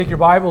Take your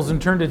Bibles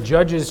and turn to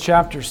Judges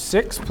chapter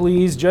 6,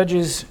 please.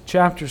 Judges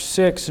chapter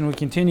 6, and we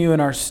continue in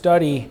our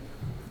study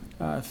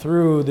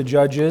through the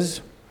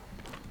Judges.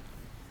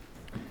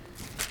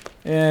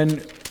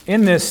 And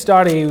in this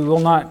study, we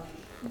will not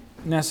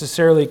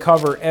necessarily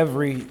cover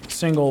every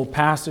single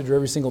passage or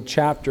every single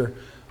chapter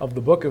of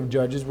the book of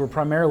Judges. We're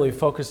primarily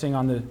focusing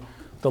on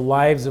the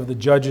lives of the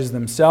judges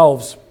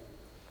themselves.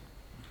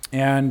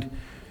 And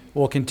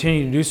we'll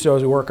continue to do so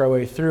as we work our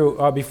way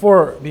through.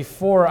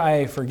 Before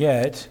I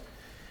forget,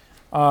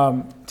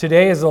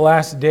 today is the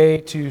last day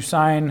to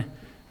sign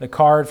the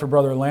card for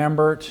Brother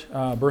Lambert,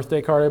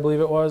 birthday card I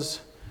believe it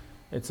was.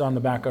 It's on the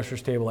back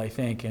usher's table, I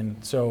think.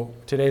 And so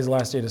today's the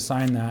last day to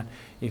sign that.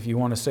 If you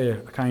want to say a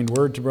kind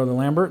word to Brother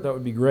Lambert, that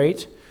would be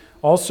great.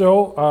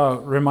 Also, a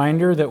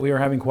reminder that we are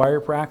having choir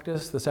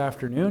practice this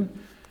afternoon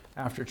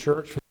after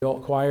church for the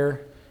adult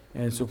choir.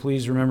 And so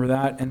please remember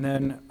that. And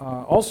then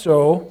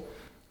also,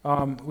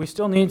 we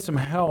still need some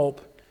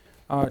help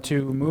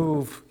to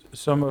move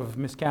some of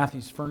Miss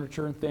Kathy's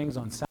furniture and things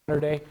on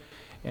Saturday.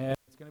 And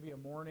it's going to be a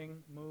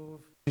morning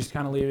move. She's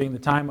kind of leaving the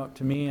time up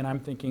to me, and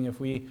I'm thinking if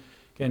we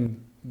can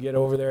get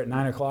over there at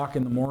 9 o'clock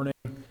in the morning,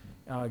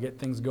 get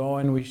things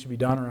going, we should be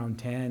done around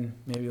 10,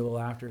 maybe a little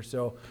after.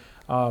 So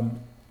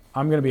I'm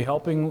going to be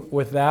helping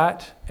with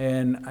that,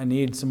 and I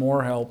need some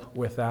more help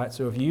with that.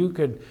 So if you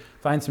could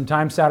find some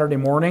time Saturday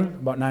morning,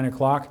 about 9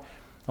 o'clock,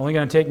 only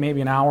going to take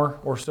maybe an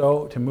hour or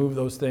so to move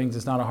those things.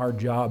 It's not a hard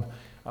job.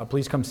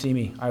 Please come see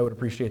me. I would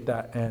appreciate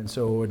that, and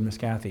so would Miss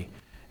Kathy.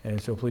 And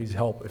so please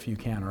help if you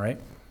can, all right?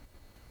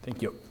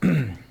 Thank you.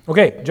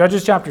 Okay,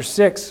 Judges chapter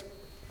 6.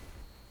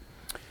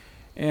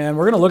 And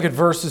we're going to look at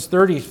verses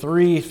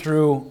 33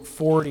 through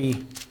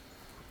 40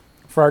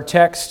 for our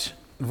text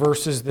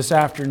verses this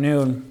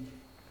afternoon.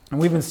 And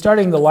we've been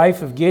studying the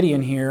life of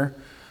Gideon here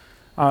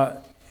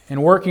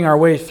and working our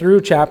way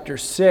through chapter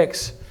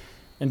 6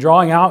 and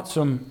drawing out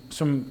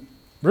some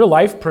real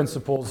life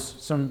principles,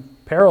 some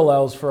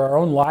parallels for our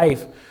own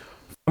life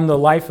from the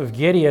life of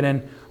Gideon.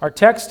 And our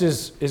text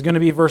is going to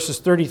be verses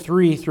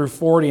 33 through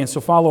 40, and so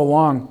follow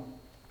along.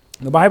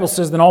 The Bible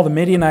says, "Then all the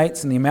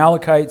Midianites and the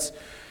Amalekites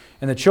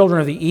and the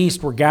children of the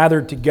east were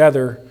gathered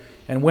together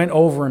and went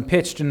over and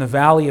pitched in the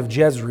valley of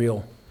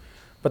Jezreel.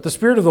 But the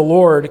Spirit of the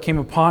Lord came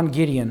upon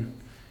Gideon,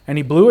 and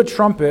he blew a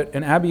trumpet,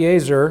 and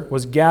Abiezer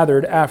was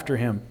gathered after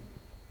him.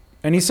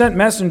 And he sent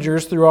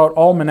messengers throughout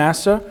all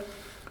Manasseh,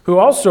 who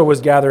also was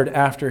gathered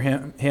after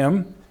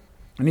him.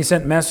 And he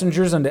sent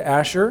messengers unto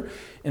Asher,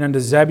 and unto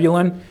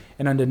Zebulun,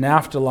 and unto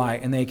Naphtali,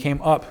 and they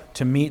came up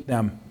to meet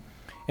them.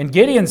 And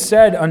Gideon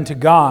said unto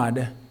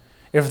God,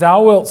 If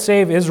thou wilt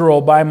save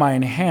Israel by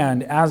mine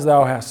hand, as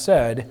thou hast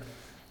said,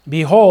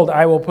 behold,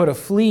 I will put a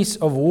fleece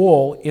of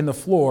wool in the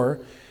floor,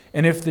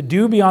 and if the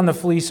dew be on the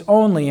fleece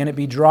only, and it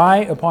be dry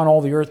upon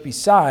all the earth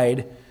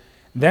beside,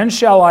 then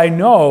shall I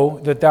know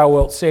that thou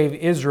wilt save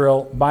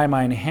Israel by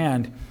mine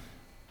hand,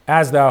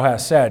 as thou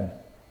hast said.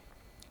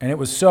 And it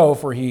was so,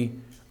 for he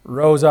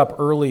rose up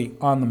early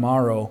on the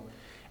morrow,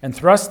 and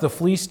thrust the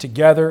fleece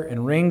together,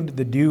 and wringed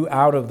the dew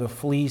out of the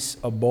fleece,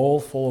 a bowl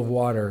full of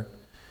water.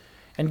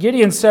 And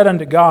Gideon said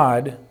unto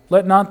God,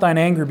 Let not thine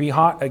anger be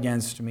hot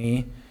against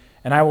me,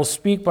 and I will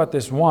speak but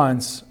this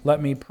once. Let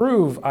me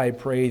prove, I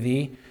pray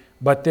thee,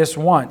 but this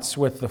once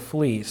with the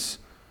fleece.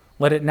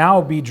 Let it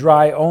now be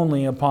dry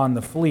only upon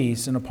the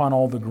fleece, and upon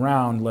all the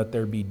ground let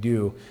there be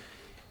dew.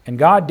 And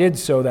God did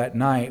so that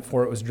night,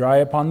 for it was dry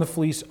upon the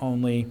fleece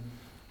only,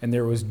 and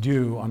there was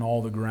dew on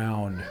all the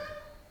ground."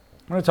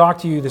 I want to talk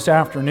to you this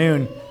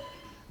afternoon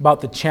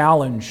about the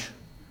challenge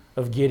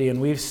of Gideon.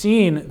 We've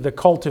seen the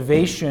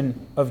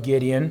cultivation of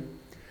Gideon.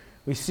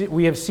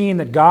 We have seen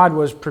that God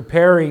was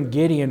preparing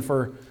Gideon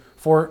for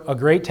a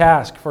great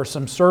task, for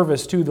some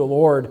service to the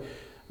Lord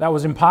that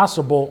was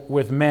impossible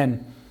with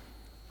men.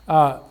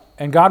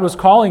 And God was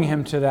calling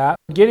him to that.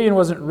 Gideon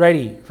wasn't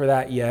ready for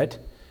that yet.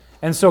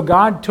 And so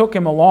God took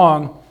him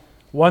along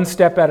one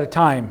step at a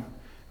time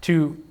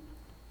to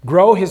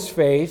grow his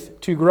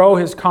faith, to grow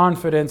his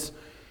confidence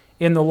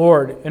in the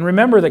Lord. And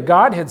remember that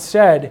God had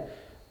said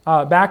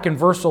back in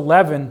verse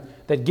 11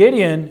 that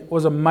Gideon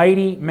was a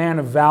mighty man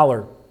of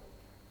valor.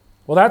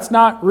 Well, that's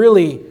not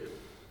really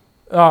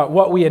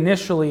what we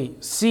initially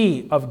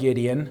see of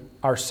Gideon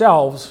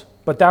ourselves,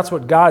 but that's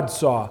what God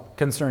saw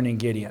concerning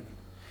Gideon.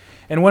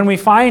 And when we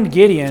find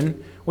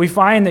Gideon, we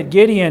find that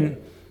Gideon,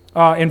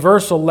 in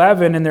verse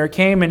 11, "And there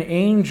came an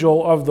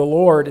angel of the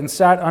Lord and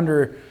sat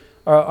under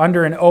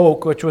an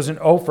oak, which was an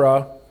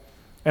Ophrah,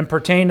 and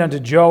pertained unto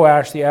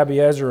Joash the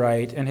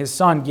Abiezerite, and his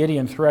son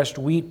Gideon threshed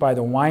wheat by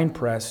the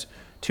winepress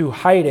to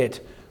hide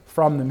it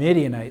from the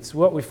Midianites."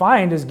 What we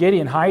find is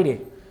Gideon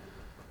hiding.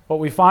 What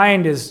we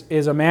find is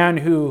a man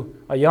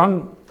a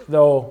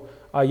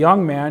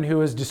young man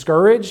who is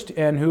discouraged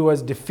and who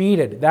was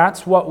defeated.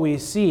 That's what we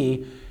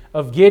see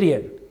of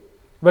Gideon.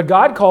 But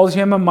God calls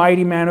him a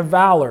mighty man of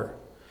valor.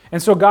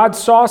 And so God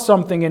saw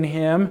something in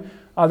him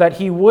that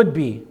he would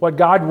be, what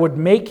God would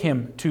make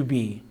him to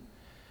be.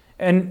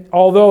 And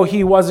although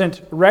he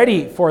wasn't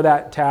ready for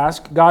that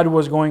task, God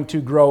was going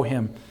to grow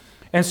him.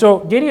 And so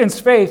Gideon's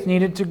faith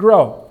needed to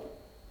grow.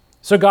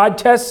 So God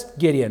tests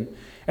Gideon,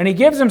 and he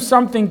gives him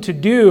something to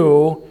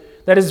do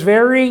that is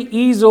very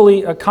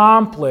easily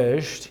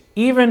accomplished,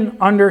 even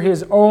under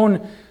his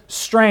own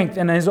strength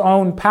and his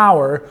own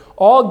power.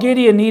 All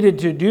Gideon needed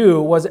to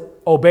do was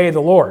obey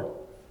the Lord.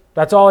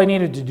 That's all he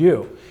needed to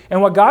do.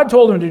 And what God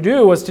told him to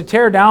do was to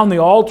tear down the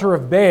altar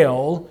of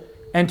Baal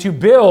and to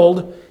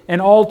build an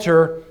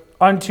altar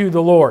unto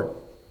the Lord.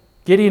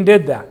 Gideon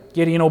did that.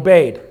 Gideon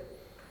obeyed.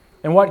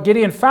 And what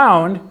Gideon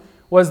found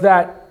was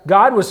that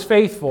God was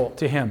faithful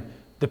to him.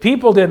 The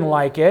people didn't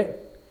like it,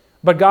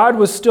 but God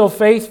was still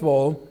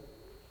faithful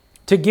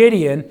to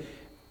Gideon.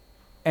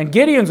 And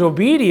Gideon's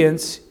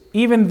obedience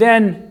even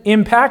then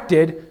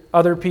impacted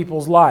other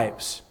people's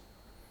lives.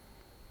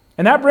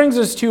 And that brings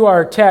us to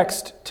our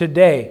text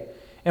today.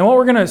 And what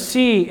we're going to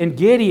see in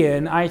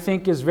Gideon, I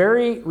think, is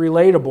very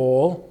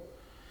relatable.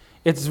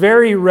 It's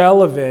very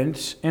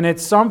relevant, and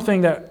it's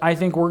something that I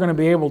think we're going to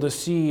be able to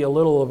see a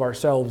little of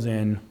ourselves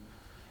in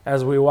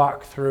as we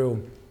walk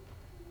through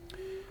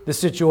the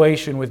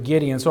situation with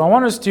Gideon. So I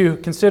want us to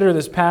consider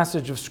this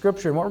passage of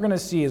Scripture, and what we're going to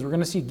see is we're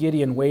going to see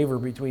Gideon waver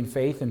between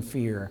faith and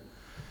fear.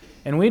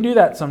 And we do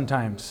that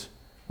sometimes.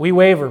 We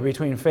waver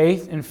between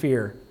faith and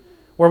fear,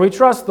 where we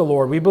trust the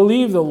Lord, we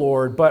believe the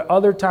Lord, but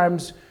other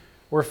times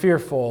we're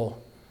fearful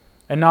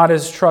and not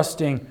as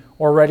trusting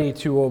or ready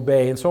to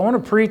obey. And so I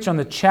want to preach on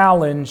the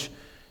challenge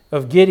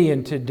of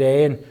Gideon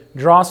today and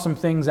draw some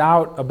things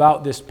out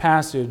about this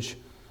passage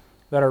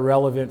that are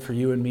relevant for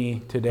you and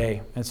me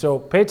today. And so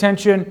pay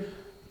attention,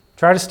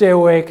 try to stay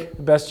awake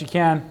the best you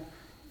can,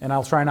 and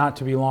I'll try not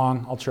to be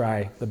long. I'll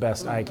try the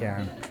best I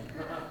can.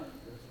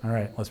 All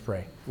right, let's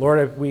pray.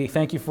 Lord, we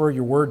thank you for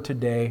your word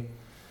today.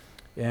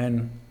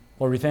 And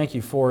Lord, we thank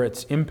you for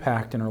its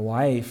impact in our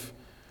life,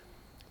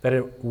 that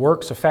it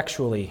works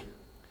effectually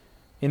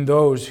in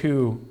those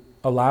who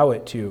allow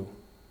it to,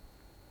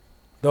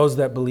 those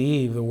that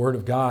believe the Word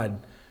of God,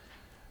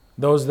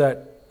 those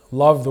that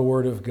love the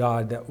Word of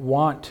God, that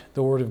want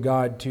the Word of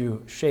God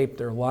to shape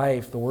their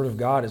life. The Word of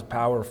God is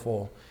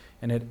powerful,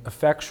 and it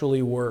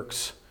effectually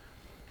works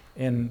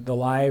in the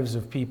lives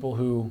of people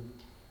who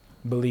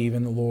believe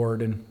in the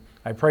Lord. And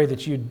I pray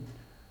that you'd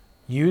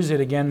use it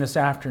again this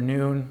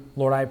afternoon.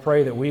 Lord, I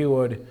pray that we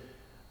would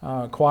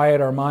quiet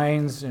our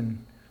minds,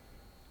 and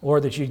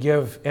Lord, that you'd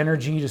give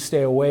energy to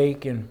stay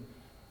awake, and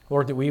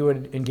Lord, that we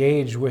would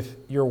engage with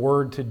your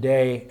word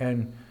today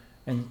and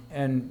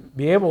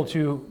be able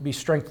to be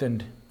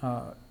strengthened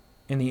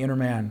in the inner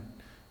man.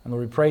 And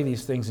Lord, we pray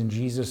these things in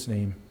Jesus'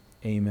 name.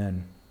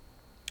 Amen.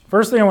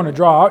 First thing I want to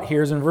draw out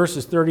here is in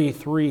verses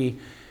 33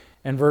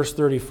 and verse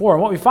 34.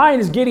 And what we find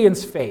is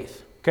Gideon's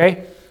faith.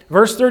 Okay?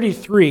 Verse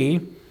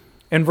 33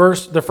 and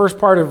the first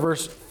part of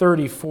verse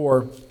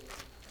 34.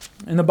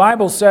 And the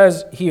Bible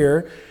says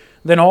here,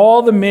 "Then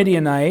all the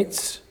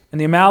Midianites and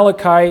the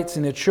Amalekites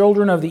and the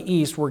children of the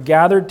east were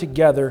gathered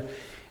together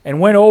and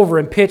went over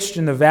and pitched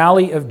in the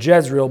valley of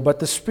Jezreel. But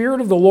the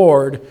Spirit of the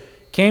Lord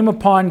came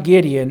upon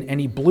Gideon, and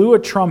he blew a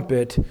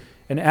trumpet,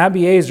 and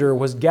Abiezer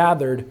was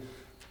gathered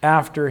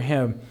after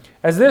him."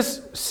 As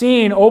this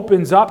scene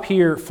opens up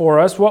here for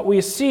us, what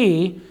we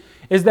see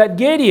is that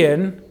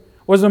Gideon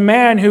was a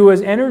man who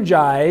was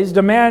energized,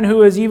 a man who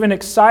was even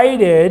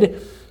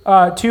excited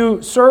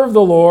to serve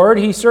the Lord.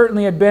 He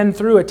certainly had been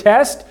through a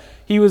test.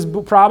 He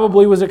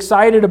probably was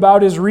excited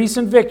about his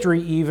recent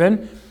victory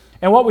even.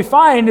 And what we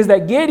find is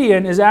that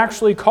Gideon is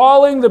actually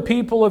calling the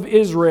people of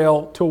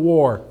Israel to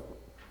war.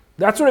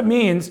 That's what it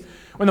means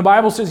when the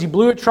Bible says he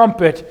blew a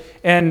trumpet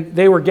and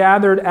they were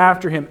gathered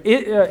after him.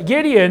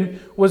 Gideon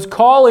was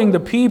calling the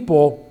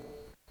people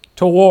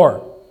to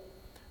war.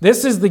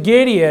 This is the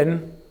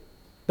Gideon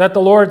that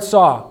the Lord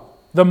saw,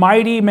 the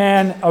mighty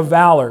man of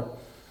valor.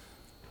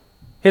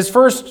 His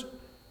first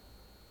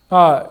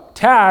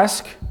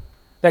task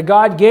that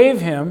God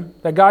gave him,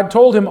 that God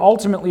told him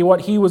ultimately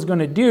what he was going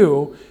to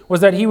do,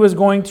 was that he was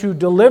going to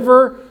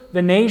deliver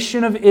the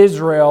nation of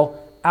Israel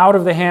out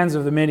of the hands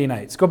of the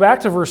Midianites. Go back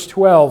to verse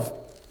 12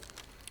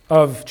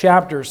 of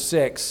chapter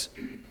 6.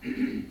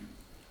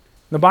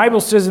 The Bible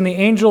says, "And the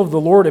angel of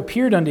the Lord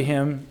appeared unto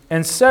him,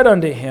 and said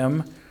unto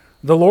him,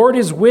 The Lord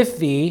is with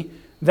thee,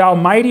 thou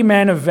mighty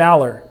man of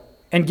valor.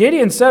 And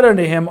Gideon said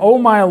unto him, O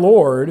my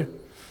Lord,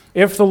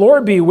 if the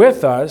Lord be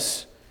with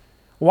us,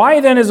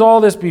 why then is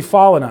all this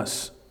befallen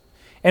us?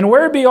 And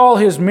where be all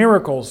his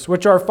miracles,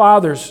 which our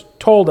fathers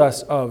told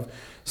us of,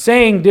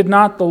 saying, Did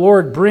not the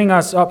Lord bring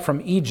us up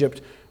from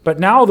Egypt? But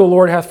now the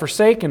Lord hath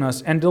forsaken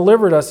us, and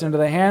delivered us into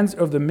the hands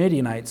of the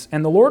Midianites.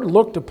 And the Lord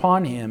looked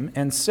upon him,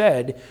 and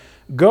said,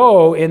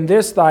 Go in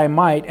this thy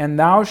might, and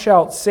thou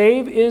shalt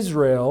save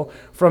Israel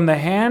from the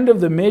hand of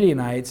the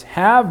Midianites.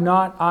 Have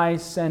not I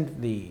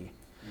sent thee?"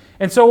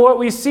 And so what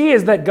we see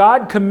is that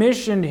God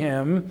commissioned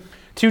him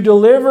to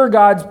deliver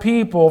God's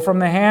people from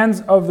the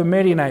hands of the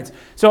Midianites.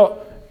 So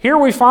here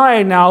we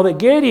find now that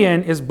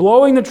Gideon is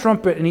blowing the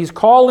trumpet and he's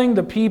calling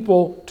the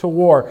people to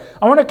war.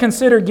 I want to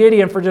consider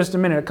Gideon for just a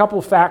minute. A couple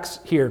of facts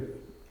here.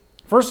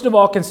 First of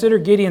all, consider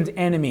Gideon's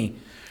enemy.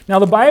 Now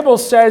the Bible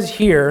says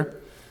here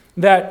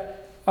that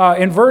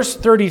in verse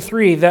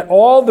 33 that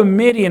all the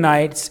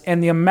Midianites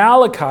and the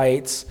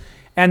Amalekites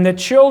and the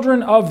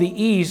children of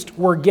the east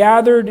were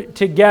gathered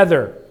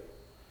together.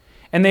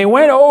 And they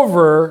went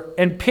over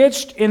and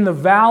pitched in the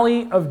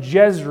valley of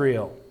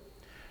Jezreel.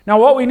 Now,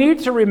 what we need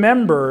to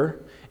remember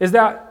is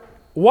that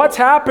what's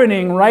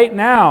happening right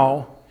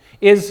now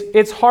is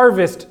it's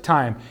harvest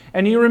time.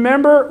 And you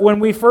remember when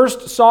we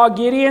first saw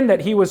Gideon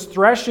that he was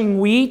threshing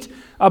wheat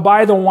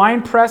by the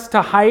winepress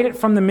to hide it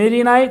from the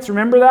Midianites?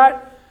 Remember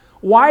that?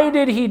 Why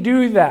did he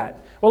do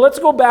that? Well, let's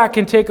go back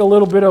and take a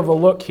little bit of a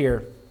look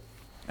here.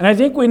 And I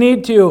think we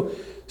need to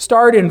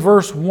start in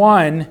verse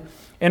 1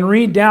 and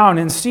read down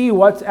and see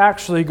what's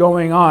actually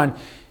going on.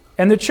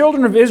 And the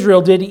children of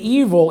Israel did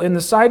evil in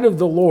the sight of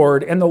the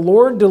Lord, and the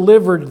Lord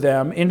delivered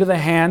them into the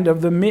hand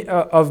of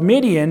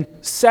Midian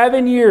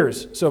 7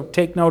 years. So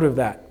take note of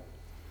that.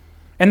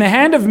 And the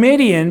hand of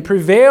Midian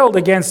prevailed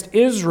against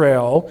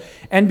Israel,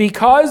 and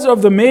because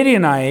of the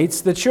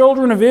Midianites, the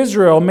children of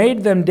Israel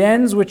made them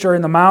dens which are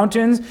in the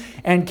mountains,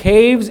 and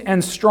caves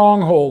and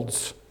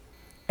strongholds.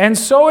 And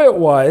so it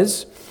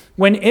was,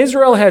 when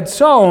Israel had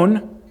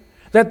sown,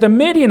 that the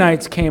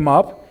Midianites came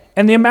up,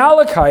 and the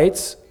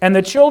Amalekites and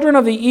the children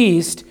of the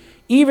east,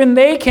 even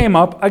they came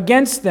up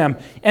against them,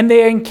 and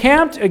they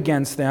encamped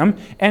against them,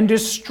 and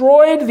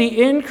destroyed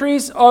the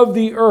increase of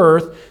the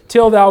earth,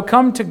 till thou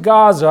come to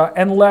Gaza,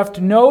 and left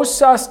no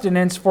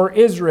sustenance for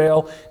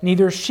Israel,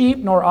 neither sheep,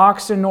 nor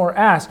oxen, nor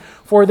ass.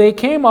 For they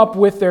came up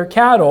with their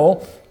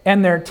cattle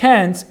and their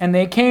tents, and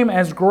they came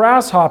as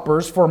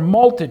grasshoppers for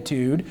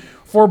multitude,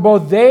 for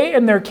both they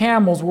and their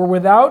camels were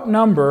without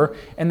number,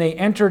 and they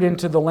entered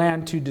into the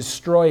land to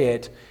destroy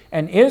it.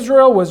 And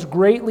Israel was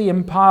greatly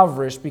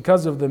impoverished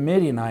because of the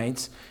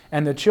Midianites,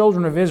 and the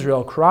children of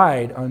Israel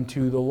cried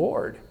unto the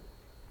Lord.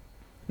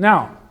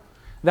 Now,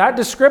 that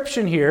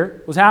description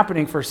here was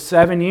happening for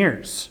 7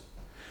 years.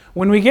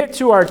 When we get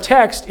to our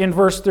text in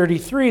verse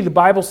 33, the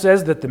Bible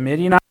says that the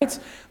Midianites,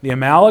 the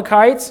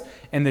Amalekites,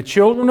 and the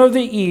children of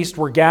the east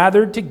were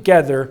gathered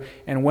together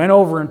and went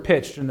over and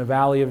pitched in the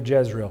valley of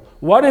Jezreel.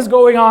 What is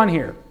going on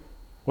here?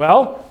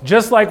 Well,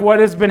 just like what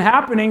has been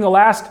happening the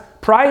last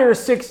prior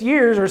 6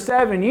 years or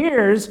 7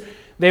 years,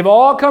 they've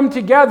all come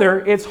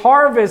together. It's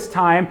harvest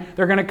time.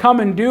 They're going to come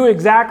and do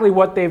exactly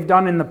what they've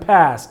done in the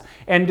past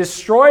and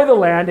destroy the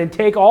land and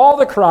take all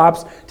the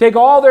crops, take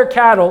all their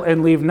cattle,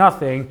 and leave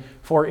nothing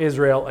for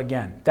Israel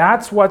again.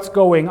 That's what's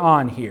going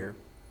on here.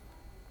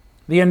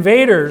 The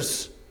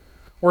invaders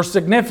were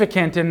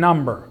significant in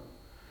number.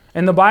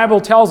 And the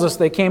Bible tells us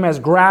they came as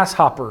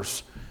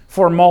grasshoppers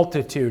for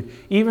multitude.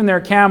 Even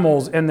their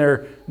camels and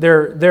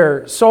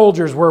their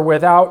soldiers were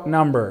without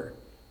number.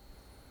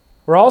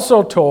 We're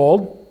also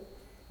told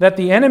that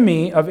the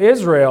enemy of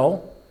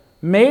Israel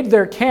made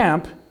their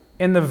camp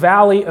in the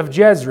valley of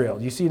Jezreel.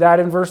 Do you see that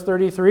in verse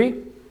 33?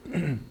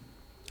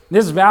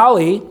 This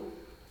valley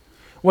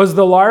was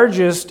the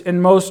largest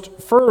and most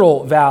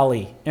fertile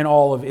valley in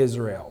all of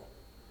Israel.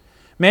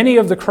 Many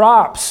of the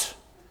crops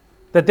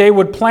that they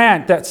would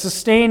plant that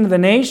sustained the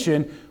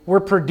nation were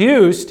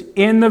produced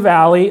in the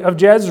valley of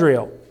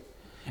Jezreel.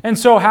 And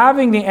so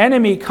having the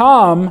enemy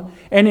come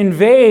and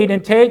invade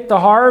and take the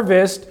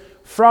harvest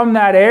from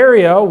that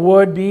area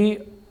would be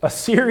a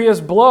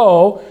serious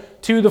blow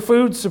to the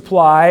food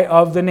supply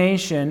of the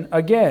nation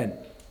again.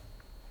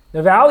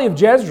 The valley of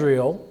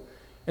Jezreel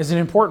is an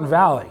important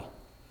valley.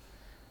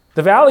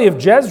 The valley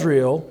of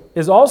Jezreel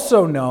is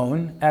also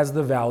known as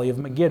the valley of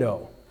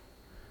Megiddo.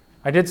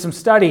 I did some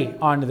study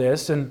on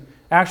this and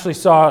actually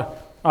saw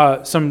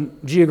some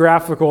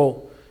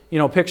geographical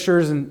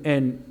pictures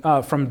and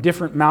from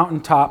different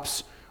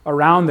mountaintops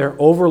around there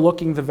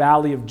overlooking the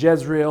valley of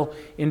Jezreel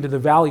into the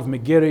valley of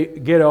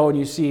Megiddo, and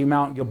you see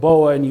Mount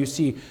Gilboa, and you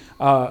see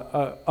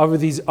over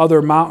these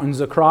other mountains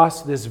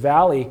across this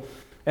valley.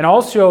 And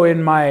also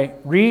in my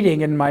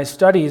reading and my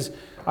studies,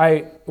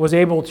 I was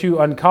able to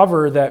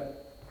uncover that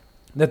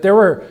there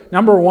were,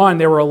 number one,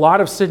 there were a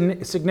lot of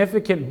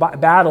significant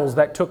battles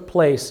that took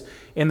place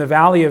in the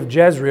valley of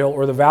Jezreel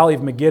or the valley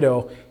of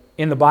Megiddo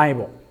in the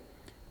Bible.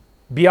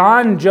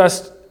 Beyond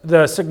just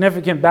the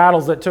significant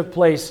battles that took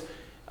place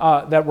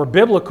that were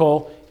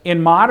biblical,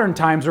 in modern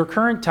times or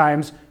current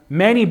times,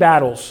 many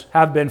battles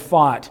have been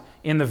fought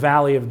in the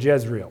valley of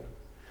Jezreel.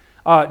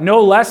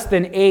 No less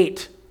than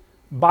 8.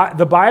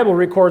 The Bible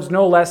records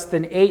no less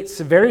than 8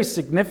 very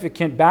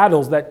significant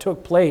battles that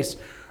took place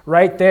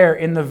right there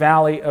in the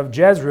valley of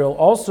Jezreel,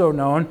 also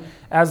known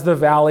as the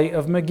valley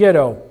of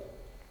Megiddo.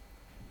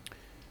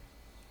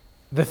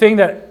 The thing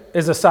that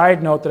is a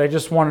side note that I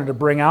just wanted to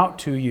bring out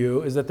to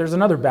you is that there's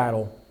another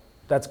battle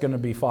that's going to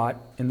be fought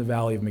in the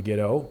valley of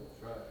Megiddo.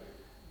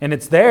 And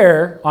it's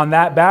there on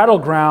that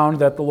battleground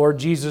that the Lord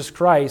Jesus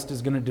Christ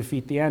is going to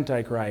defeat the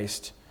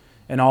Antichrist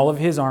and all of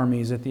his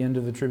armies at the end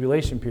of the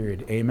tribulation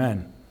period.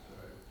 Amen.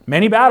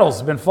 Many battles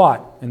have been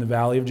fought in the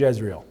valley of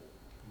Jezreel.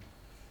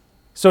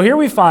 So here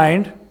we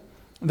find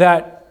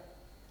that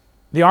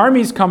the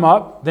armies come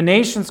up, the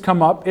nations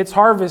come up, it's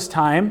harvest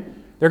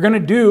time. They're going to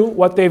do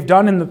what they've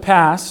done in the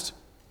past.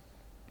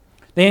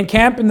 They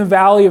encamp in the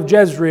valley of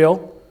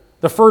Jezreel,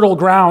 the fertile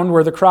ground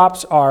where the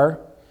crops are.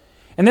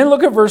 And then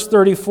look at verse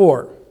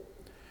 34.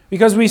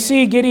 Because we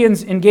see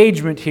Gideon's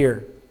engagement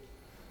here.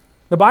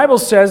 The Bible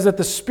says that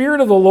the Spirit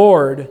of the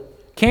Lord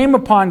came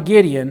upon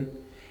Gideon,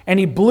 and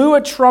he blew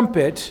a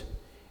trumpet,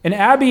 and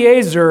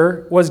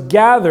Abiezer was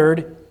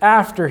gathered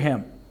after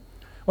him.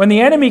 When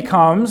the enemy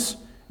comes,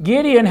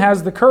 Gideon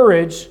has the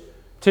courage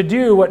to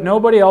do what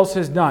nobody else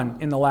has done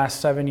in the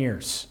last 7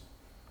 years.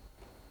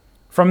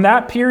 From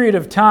that period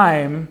of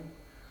time,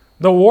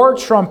 the war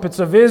trumpets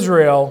of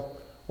Israel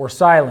were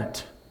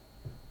silent.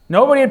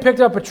 Nobody had picked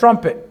up a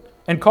trumpet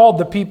and called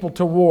the people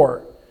to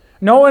war.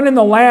 No one in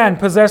the land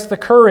possessed the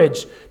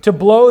courage to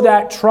blow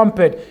that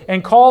trumpet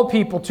and call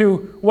people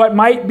to what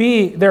might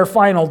be their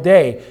final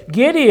day.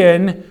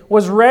 Gideon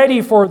was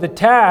ready for the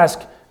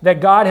task that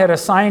God had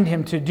assigned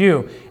him to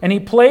do. And he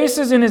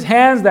places in his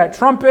hands that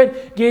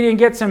trumpet. Gideon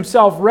gets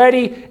himself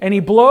ready, and he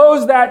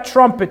blows that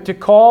trumpet to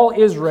call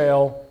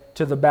Israel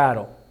to the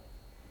battle.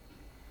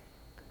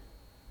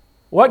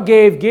 What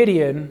gave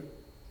Gideon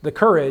the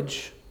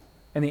courage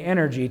and the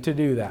energy to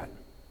do that?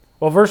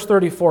 Well, verse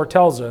 34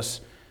 tells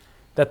us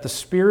that the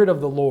Spirit of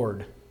the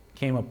Lord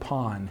came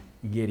upon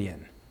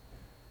Gideon.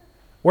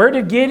 Where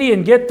did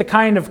Gideon get the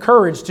kind of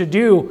courage to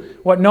do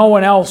what no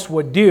one else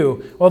would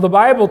do? Well, the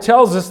Bible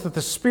tells us that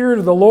the Spirit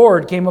of the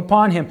Lord came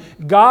upon him.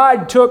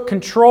 God took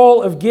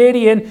control of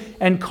Gideon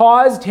and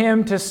caused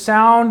him to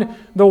sound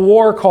the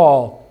war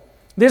call.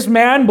 This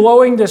man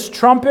blowing this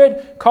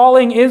trumpet,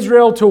 calling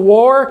Israel to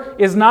war,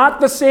 is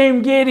not the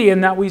same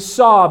Gideon that we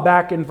saw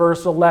back in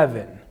verse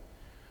 11.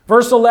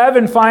 Verse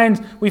 11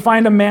 we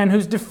find a man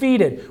who's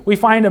defeated. We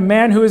find a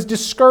man who is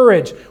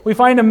discouraged. We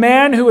find a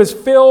man who is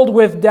filled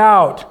with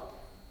doubt.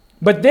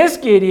 But this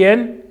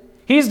Gideon,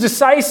 he's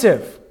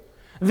decisive.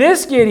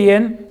 This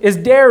Gideon is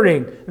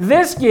daring.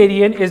 This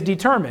Gideon is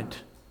determined.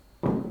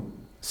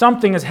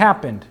 Something has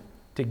happened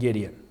to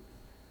Gideon.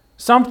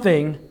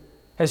 Something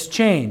has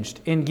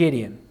changed in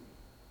Gideon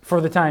for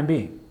the time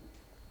being.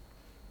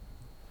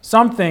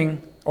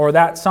 Something, or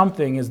that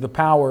something, is the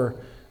power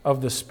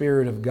of the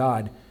Spirit of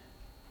God.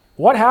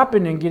 What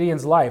happened in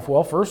Gideon's life?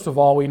 Well, first of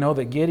all, we know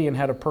that Gideon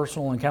had a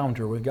personal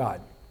encounter with God.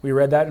 We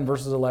read that in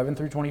verses 11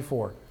 through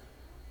 24.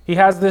 He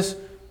has this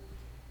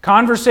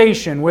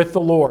conversation with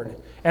the Lord.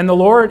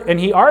 And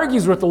he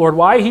argues with the Lord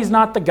why he's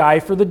not the guy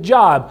for the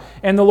job.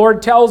 And the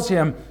Lord tells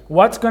him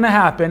what's going to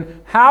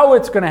happen, how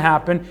it's going to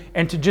happen,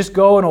 and to just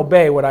go and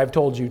obey what I've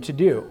told you to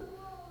do.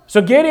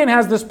 So Gideon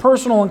has this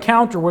personal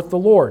encounter with the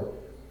Lord.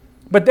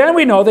 But then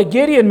we know that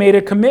Gideon made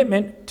a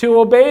commitment to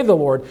obey the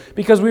Lord,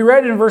 because we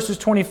read in verses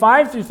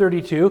 25 through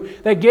 32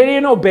 that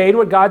Gideon obeyed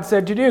what God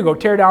said to do. Go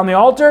tear down the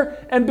altar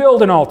and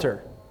build an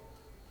altar.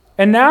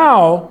 And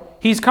now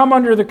he's come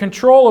under the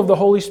control of the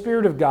Holy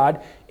Spirit of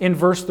God in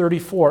verse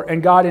 34.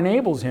 And God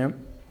enables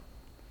him,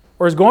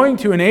 or is going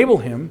to enable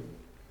him,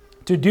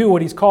 to do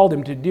what he's called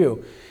him to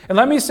do. And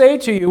let me say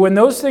to you, when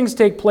those things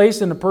take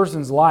place in a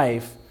person's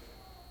life,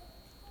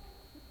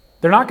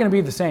 they're not going to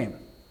be the same.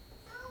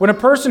 When a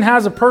person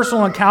has a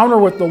personal encounter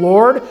with the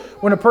Lord,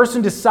 when a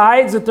person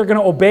decides that they're going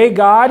to obey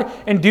God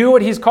and do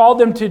what he's called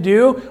them to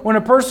do, when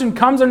a person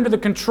comes under the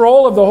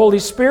control of the Holy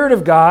Spirit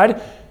of God,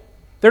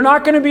 they're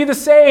not going to be the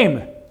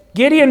same.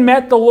 Gideon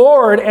met the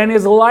Lord and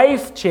his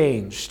life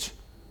changed.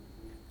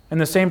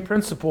 And the same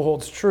principle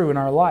holds true in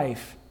our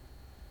life.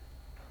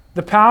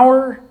 The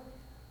power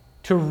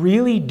to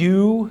really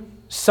do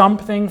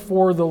something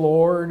for the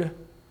Lord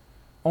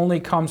only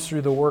comes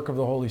through the work of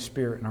the Holy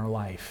Spirit in our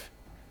life.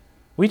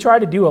 We try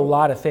to do a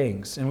lot of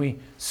things, and we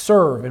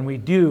serve, and we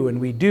do, and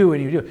we do,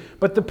 and you do.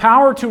 But the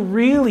power to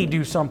really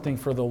do something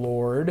for the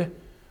Lord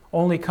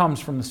only comes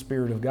from the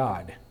Spirit of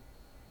God.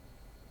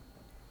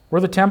 We're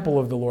the temple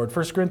of the Lord.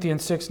 1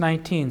 Corinthians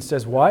 6:19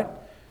 says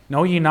what?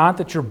 Know ye not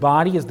that your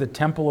body is the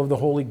temple of the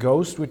Holy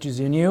Ghost which is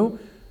in you,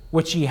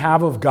 which ye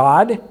have of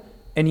God,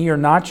 and ye are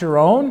not your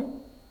own?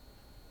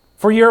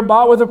 For ye are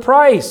bought with a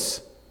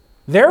price.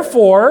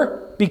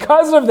 Therefore,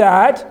 because of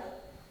that,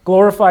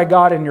 glorify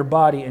God in your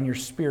body and your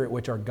spirit,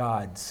 which are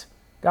God's.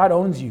 God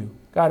owns you.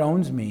 God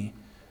owns me.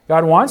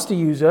 God wants to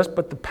use us,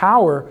 but the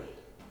power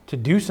to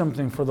do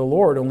something for the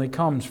Lord only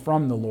comes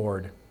from the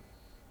Lord.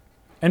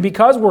 And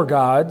because we're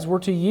God's, we're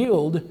to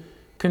yield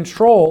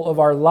control of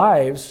our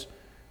lives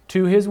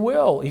to His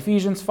will.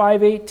 Ephesians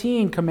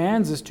 5:18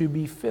 commands us to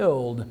be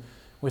filled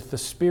with the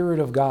Spirit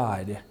of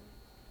God.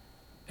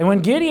 And when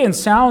Gideon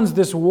sounds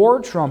this war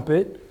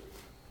trumpet,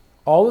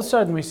 all of a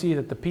sudden we see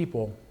that the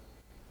people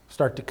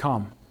start to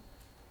come.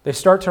 They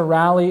start to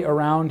rally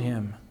around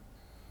him.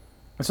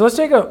 And so let's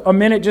take a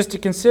minute just to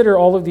consider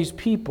all of these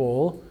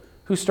people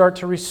who start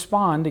to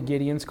respond to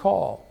Gideon's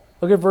call.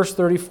 Look at verse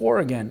 34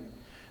 again.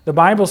 The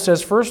Bible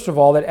says, first of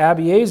all, that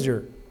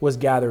Abiezer was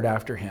gathered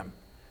after him.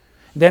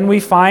 Then we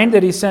find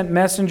that he sent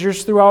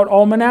messengers throughout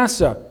all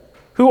Manasseh,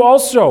 who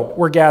also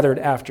were gathered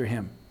after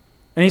him.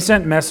 And he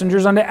sent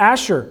messengers unto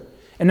Asher,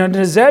 and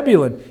unto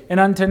Zebulun, and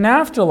unto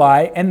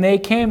Naphtali, and they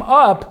came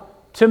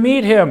up to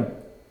meet him.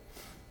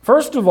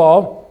 First of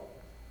all,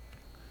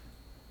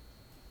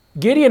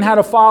 Gideon had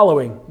a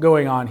following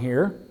going on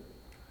here.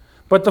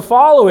 But the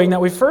following that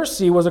we first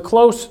see was a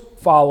close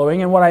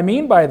following. And what I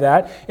mean by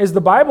that is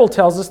the Bible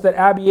tells us that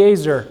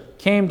Abiezer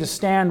came to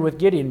stand with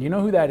Gideon. Do you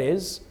know who that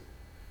is?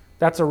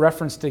 That's a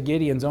reference to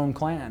Gideon's own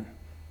clan.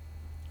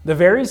 The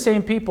very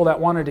same people that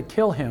wanted to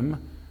kill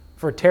him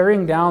for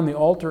tearing down the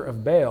altar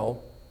of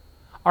Baal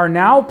are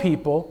now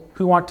people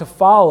who want to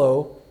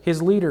follow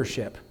his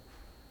leadership.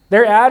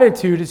 Their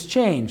attitude has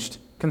changed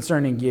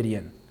concerning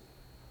Gideon.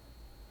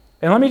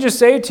 And let me just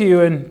say to you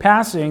in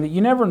passing that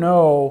you never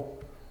know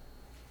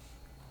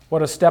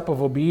what a step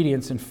of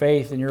obedience and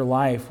faith in your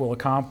life will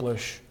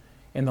accomplish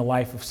in the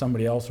life of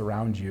somebody else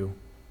around you.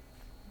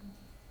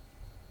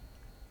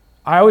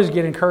 I always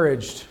get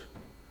encouraged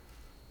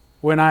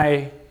when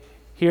I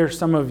hear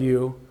some of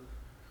you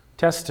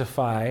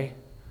testify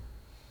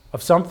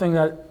of something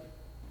that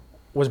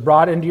was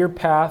brought into your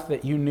path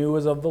that you knew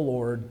was of the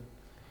Lord,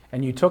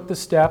 and you took the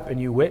step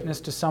and you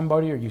witnessed to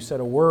somebody, or you said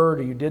a word,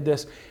 or you did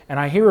this, and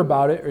I hear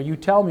about it, or you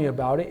tell me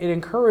about it, it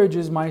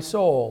encourages my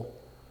soul.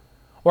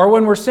 Or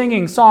when we're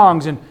singing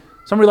songs and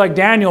somebody like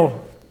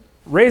Daniel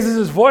raises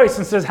his voice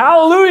and says,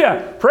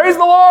 "Hallelujah, praise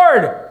the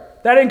Lord,"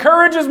 that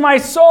encourages my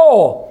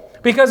soul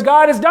because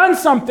God has done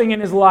something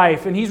in his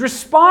life and he's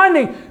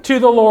responding to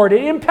the Lord.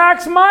 It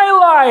impacts my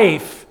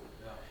life.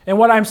 And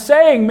what I'm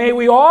saying, may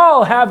we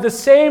all have the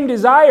same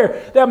desire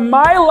that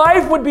my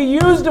life would be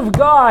used of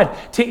God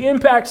to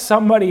impact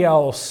somebody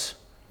else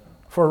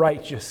for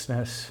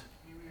righteousness.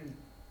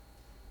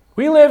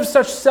 We live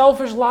such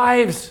selfish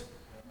lives.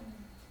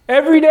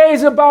 Every day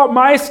is about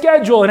my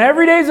schedule, and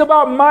every day is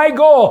about my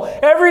goal.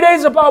 Every day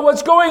is about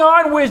what's going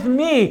on with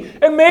me.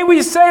 And may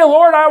we say,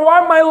 "Lord, I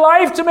want my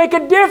life to make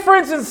a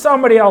difference in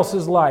somebody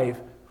else's life."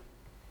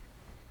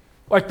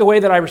 Like the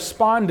way that I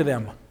respond to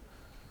them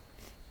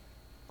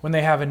when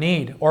they have a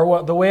need,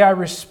 or the way I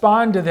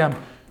respond to them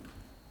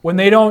when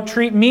they don't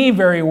treat me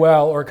very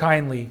well or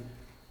kindly.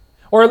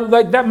 Or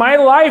like that my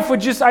life would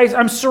just,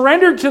 I'm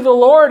surrendered to the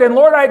Lord, and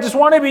Lord, I just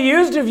want to be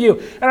used of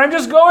you. And I'm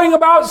just going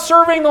about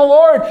serving the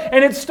Lord,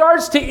 and it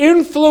starts to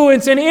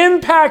influence and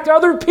impact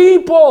other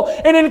people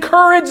and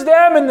encourage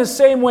them in the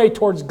same way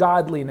towards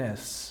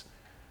godliness.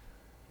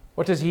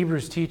 What does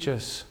Hebrews teach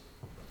us?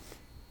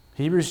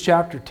 Hebrews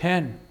chapter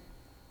 10.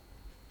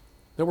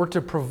 That we're to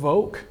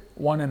provoke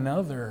one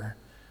another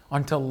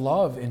unto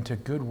love and to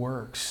good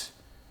works.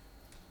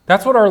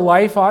 That's what our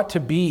life ought to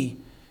be.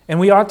 And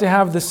we ought to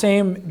have the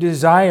same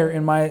desire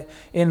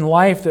in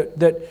life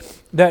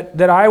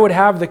that I would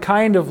have the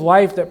kind of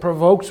life that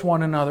provokes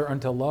one another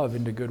unto love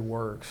and to good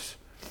works.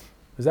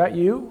 Is that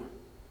you?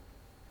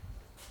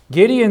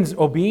 Gideon's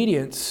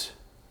obedience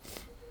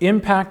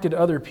impacted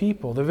other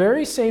people. The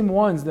very same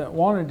ones that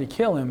wanted to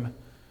kill him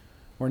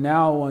were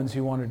now ones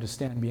who wanted to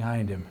stand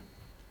behind him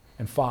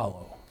and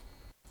follow.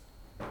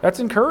 That's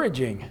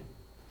encouraging.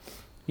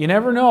 You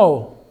never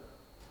know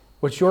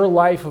what your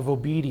life of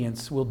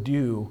obedience will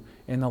do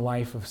in the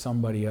life of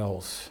somebody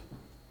else.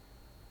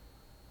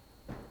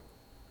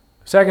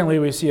 Secondly,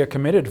 we see a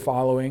committed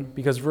following,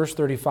 because verse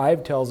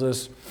 35 tells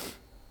us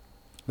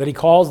that he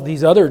calls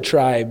these other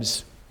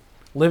tribes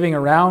living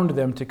around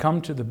them to come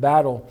to the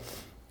battle,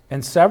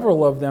 and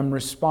several of them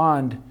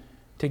respond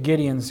to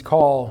Gideon's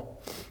call.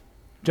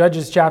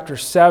 Judges chapter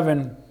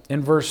 7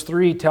 in verse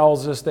 3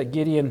 tells us that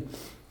Gideon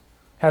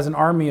has an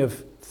army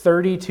of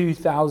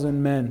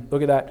 32,000 men.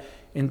 Look at that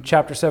in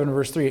chapter 7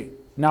 verse 3.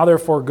 "Now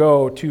therefore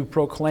go to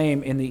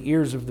proclaim in the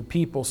ears of the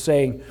people,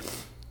 saying,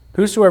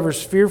 Whosoever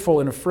is fearful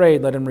and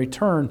afraid, let him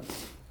return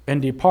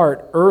and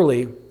depart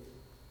early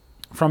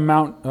from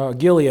Mount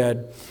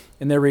Gilead.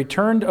 And there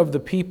returned of the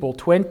people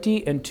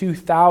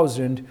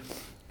 22,000,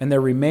 and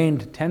there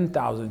remained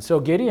 10,000. So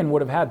Gideon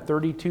would have had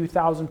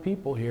 32,000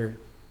 people here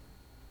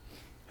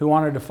who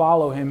wanted to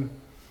follow him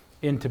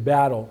into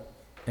battle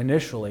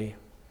initially.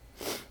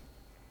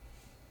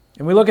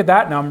 And we look at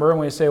that number and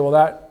we say, well,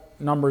 that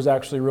number is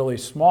actually really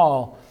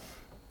small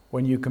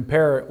when you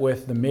compare it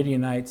with the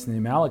Midianites and the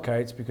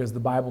Amalekites, because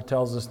the Bible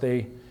tells us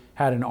they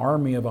had an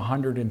army of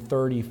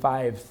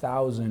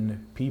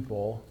 135,000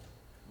 people.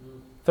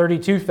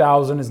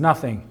 32,000 is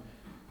nothing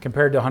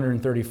compared to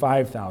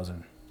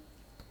 135,000.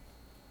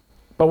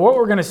 But what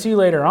we're going to see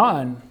later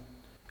on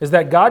is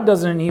that God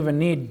doesn't even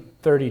need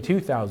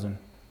 32,000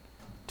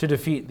 to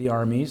defeat the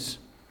armies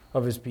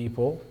of his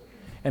people.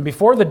 And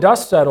before the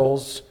dust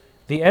settles,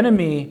 the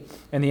enemy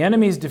and the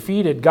enemy's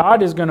defeated,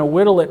 God is going to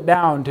whittle it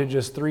down to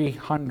just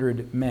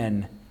 300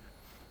 men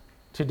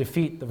to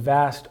defeat the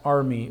vast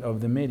army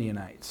of the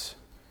Midianites.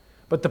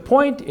 But the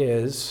point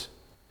is,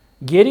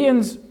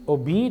 Gideon's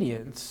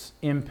obedience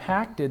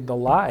impacted the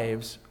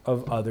lives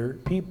of other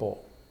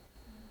people.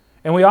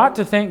 And we ought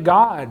to thank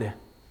God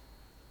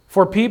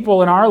for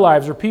people in our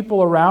lives or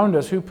people around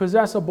us who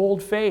possess a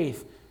bold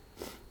faith.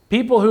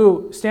 People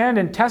who stand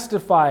and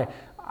testify,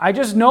 I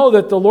just know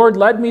that the Lord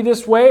led me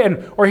this way,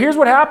 or here's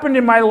what happened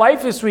in my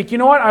life this week. You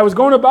know what? I was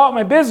going about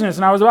my business,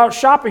 and I was out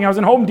shopping. I was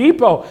in Home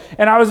Depot,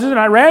 and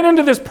I ran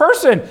into this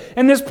person,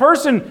 and this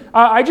person,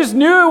 I just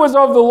knew it was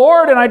of the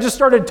Lord, and I just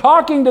started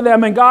talking to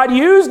them, and God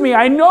used me.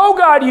 I know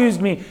God used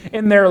me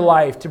in their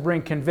life to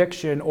bring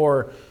conviction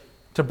or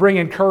to bring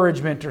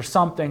encouragement or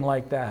something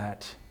like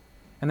that.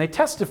 And they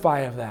testify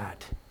of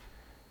that.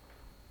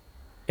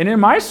 And in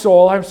my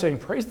soul, I'm saying,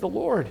 praise the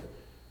Lord.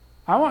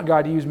 I want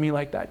God to use me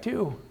like that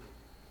too.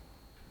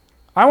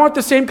 I want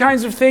the same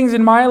kinds of things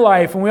in my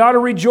life, and we ought to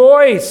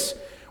rejoice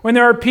when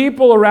there are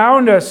people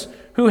around us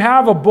who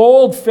have a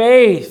bold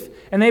faith,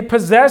 and they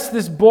possess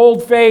this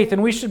bold faith,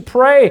 and we should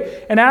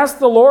pray and ask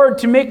the Lord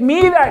to make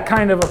me that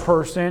kind of a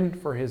person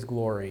for His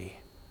glory,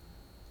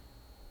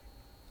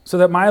 so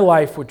that my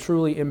life would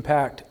truly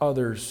impact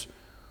others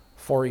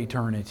for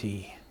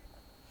eternity.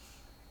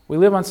 We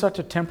live on such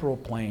a temporal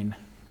plane,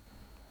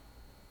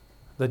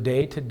 the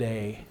day to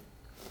day.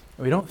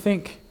 We don't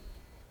think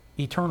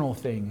eternal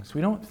things.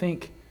 We don't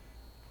think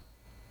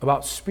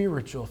about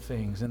spiritual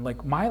things. And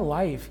like my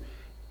life,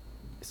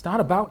 it's not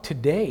about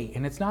today,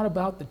 and it's not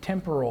about the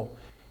temporal.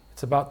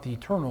 It's about the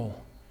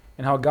eternal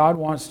and how God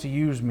wants to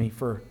use me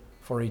for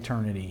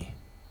eternity.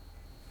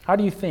 How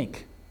do you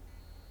think?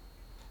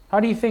 How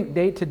do you think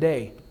day to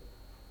day?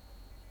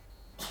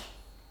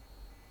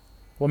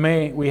 Well,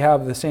 may we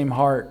have the same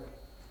heart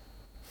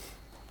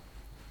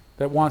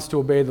that wants to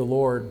obey the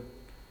Lord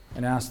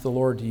and ask the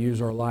Lord to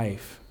use our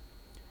life.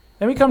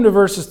 Then we come to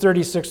verses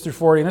 36 through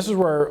 40, and this is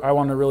where I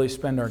want to really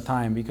spend our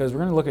time, because we're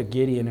going to look at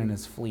Gideon and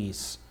his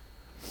fleece.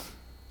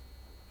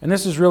 And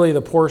this is really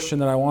the portion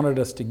that I wanted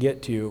us to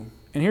get to.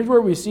 And here's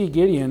where we see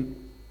Gideon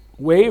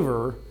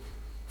waver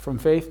from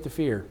faith to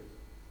fear.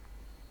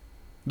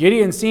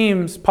 Gideon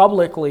seems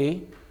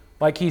publicly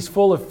like he's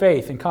full of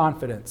faith and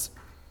confidence.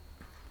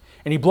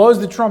 And he blows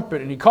the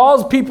trumpet and he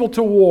calls people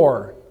to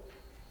war.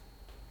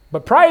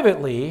 But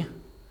privately,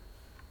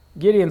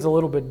 Gideon's a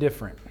little bit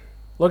different.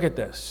 Look at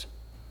this.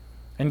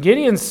 And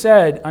Gideon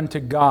said unto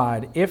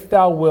God, If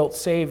thou wilt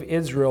save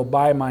Israel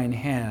by mine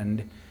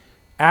hand,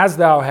 as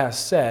thou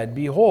hast said,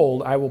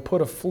 behold, I will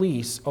put a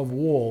fleece of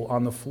wool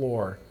on the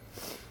floor.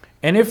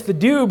 And if the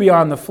dew be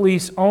on the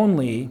fleece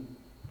only,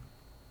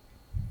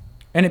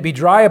 and it be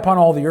dry upon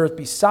all the earth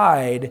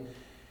beside,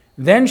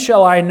 then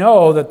shall I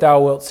know that thou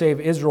wilt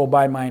save Israel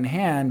by mine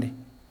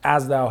hand,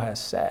 as thou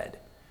hast said.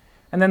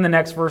 And then the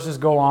next verses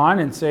go on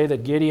and say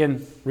that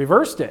Gideon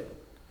reversed it.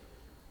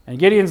 And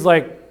Gideon's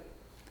like,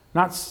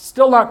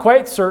 still not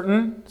quite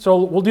certain,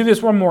 so we'll do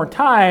this one more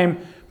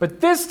time,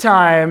 but this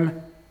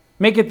time,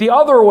 make it the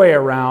other way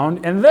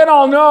around, and then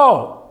I'll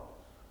know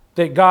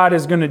that God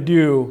is going to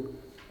do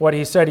what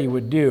He said He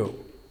would do.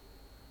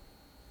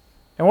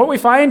 And what we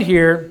find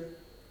here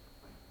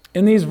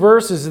in these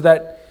verses is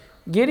that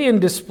Gideon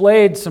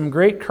displayed some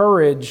great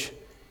courage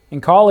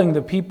in calling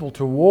the people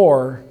to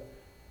war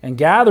and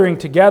gathering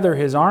together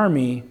his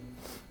army.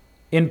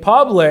 In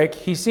public,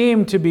 he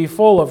seemed to be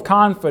full of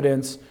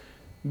confidence,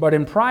 but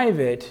in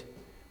private,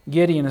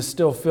 Gideon is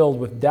still filled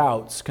with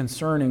doubts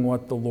concerning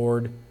what the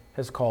Lord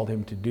has called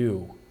him to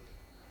do.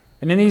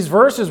 And in these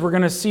verses, we're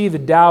going to see the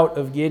doubt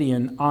of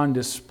Gideon on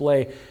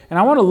display. And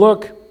I want to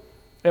look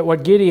at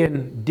what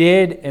Gideon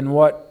did and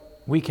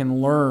what we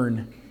can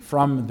learn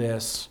from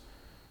this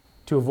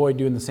to avoid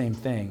doing the same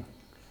thing.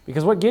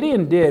 Because what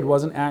Gideon did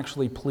wasn't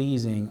actually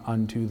pleasing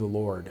unto the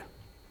Lord.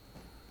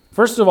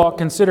 First of all,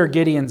 consider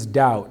Gideon's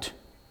doubt.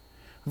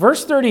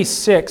 Verse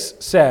 36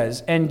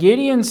 says, And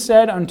Gideon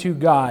said unto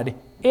God,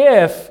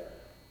 If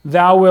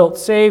thou wilt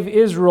save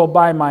Israel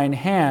by mine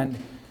hand,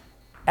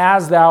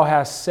 as thou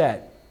hast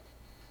said.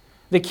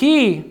 The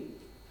key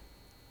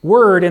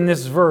word in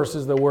this verse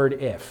is the word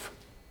if.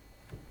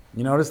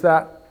 You notice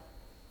that?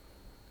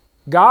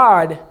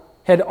 God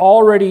had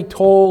already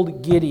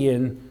told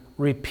Gideon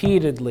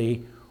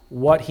repeatedly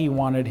what He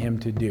wanted him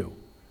to do.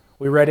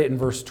 We read it in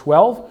verse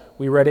 12,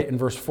 we read it in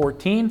verse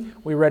 14,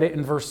 we read it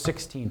in verse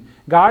 16.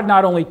 God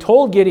not only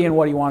told Gideon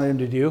what He wanted him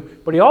to do,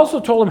 but He also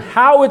told him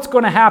how it's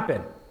going to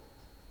happen.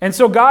 And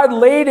so God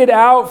laid it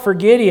out for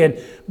Gideon.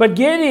 But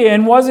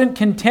Gideon wasn't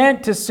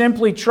content to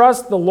simply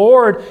trust the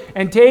Lord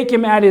and take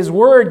Him at His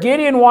word.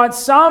 Gideon wants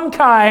some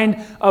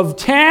kind of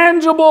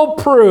tangible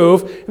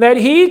proof that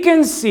he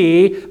can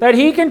see, that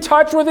he can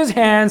touch with his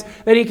hands,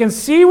 that he can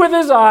see with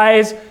his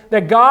eyes,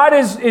 that God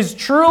is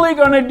truly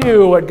going to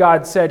do what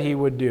God said He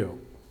would do.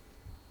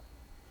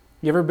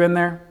 You ever been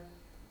there?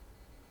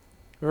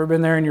 You ever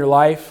been there in your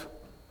life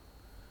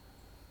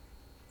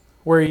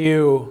where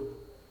you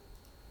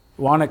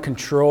want to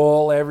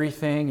control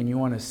everything and you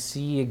want to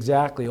see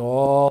exactly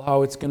all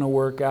how it's going to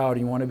work out.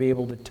 You want to be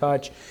able to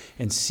touch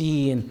and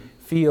see and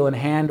feel and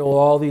handle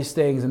all these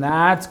things. And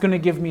that's going to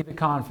give me the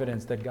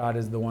confidence that God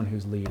is the one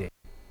who's leading.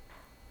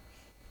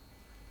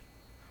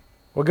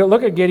 Well,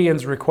 look at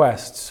Gideon's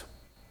requests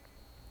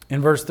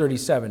in verse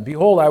 37.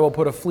 Behold, I will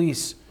put a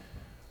fleece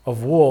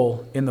of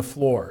wool in the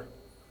floor.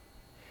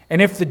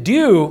 And if the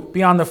dew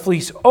be on the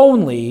fleece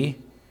only,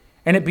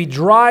 and it be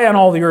dry on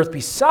all the earth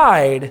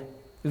beside,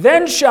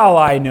 then shall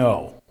I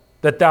know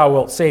that thou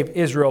wilt save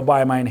Israel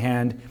by mine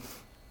hand,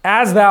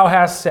 as thou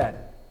hast said.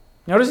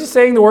 Notice he's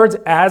saying the words,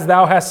 as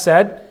thou hast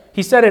said.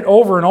 He said it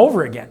over and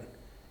over again.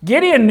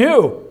 Gideon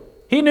knew.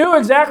 He knew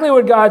exactly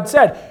what God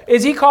said.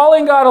 Is he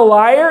calling God a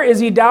liar? Is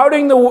he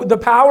doubting the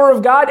power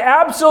of God?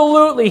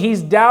 Absolutely.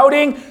 He's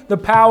doubting the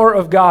power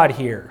of God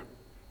here.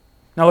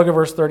 Now look at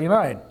verse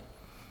 39.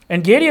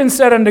 And Gideon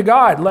said unto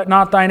God, Let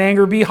not thine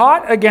anger be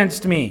hot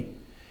against me,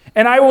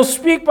 And I will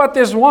speak but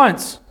this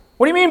once.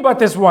 What do you mean but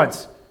this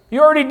once?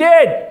 You already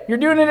did. You're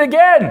doing it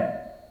again.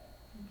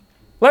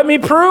 Let me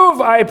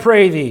prove, I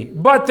pray thee,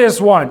 but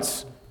this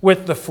once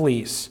with the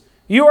fleece.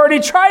 You already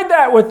tried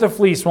that with the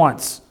fleece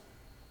once.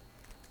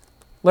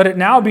 Let it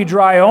now be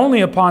dry only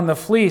upon the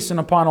fleece and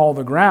upon all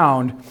the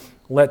ground.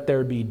 Let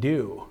there be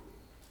dew.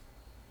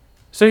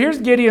 So here's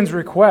Gideon's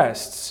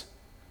requests.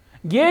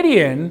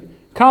 Gideon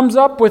comes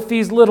up with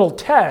these little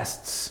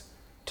tests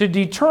to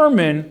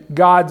determine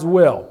God's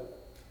will.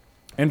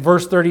 In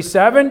verse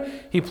 37,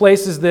 he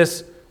places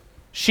this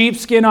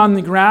sheepskin on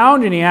the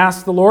ground and he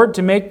asks the Lord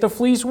to make the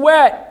fleece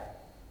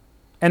wet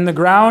and the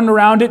ground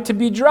around it to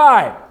be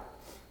dry.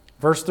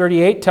 Verse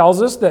 38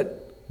 tells us that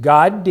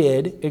God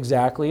did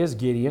exactly as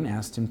Gideon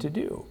asked him to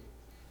do.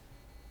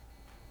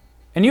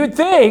 And you would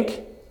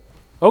think,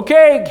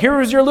 okay, here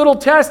was your little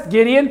test,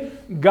 Gideon.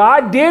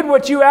 God did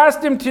what you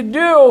asked him to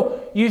do.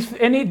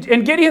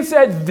 And Gideon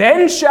said,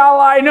 then shall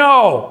I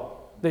know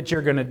that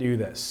you're going to do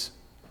this.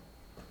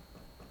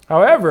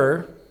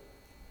 However,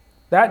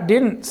 that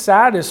didn't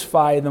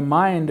satisfy the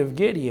mind of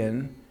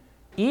Gideon,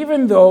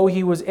 even though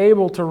he was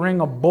able to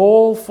wring a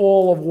bowl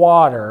full of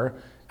water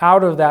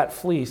out of that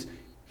fleece.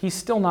 He's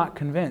still not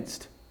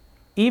convinced,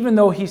 even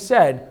though he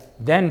said,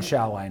 then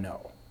shall I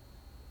know.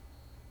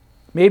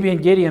 Maybe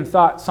Gideon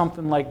thought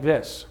something like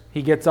this.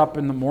 He gets up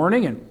in the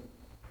morning and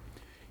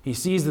he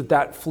sees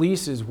that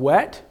fleece is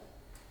wet.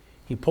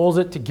 He pulls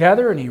it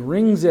together and he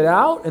wrings it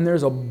out, and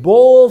there's a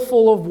bowl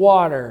full of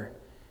water.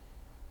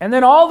 And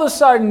then all of a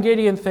sudden,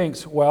 Gideon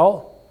thinks,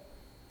 well,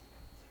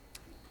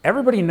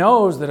 everybody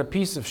knows that a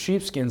piece of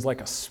sheepskin is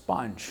like a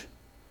sponge.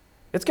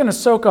 It's going to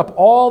soak up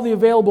all the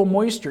available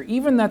moisture,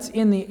 even that's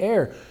in the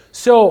air.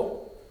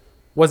 So,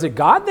 was it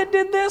God that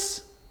did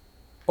this,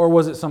 or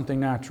was it something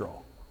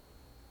natural?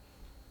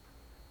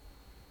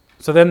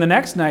 So then the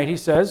next night he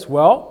says,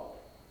 well,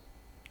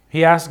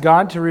 he asked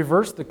God to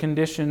reverse the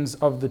conditions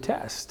of the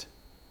test.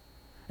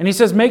 And he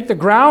says, make the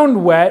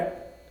ground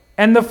wet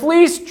and the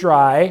fleece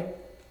dry,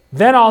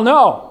 then I'll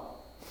know.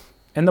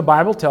 And the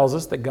Bible tells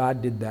us that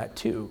God did that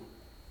too.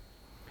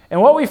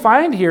 And what we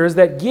find here is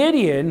that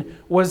Gideon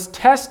was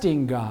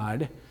testing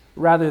God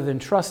rather than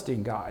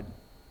trusting God.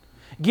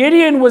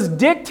 Gideon was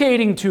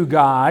dictating to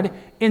God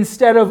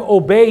instead of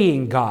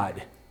obeying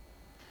God.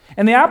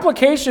 And the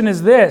application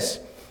is this,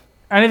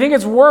 and I think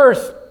it's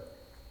worth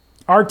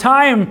our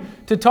time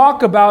to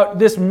talk about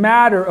this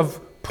matter of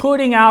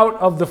putting out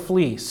of the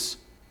fleece.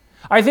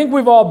 I think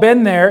we've all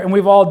been there and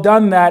we've all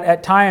done that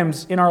at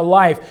times in our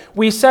life.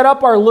 We set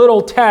up our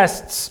little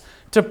tests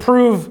to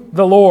prove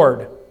the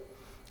Lord.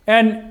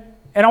 And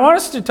I want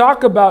us to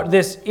talk about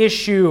this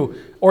issue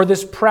or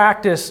this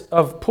practice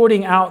of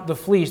putting out the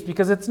fleece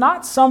because it's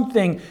not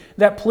something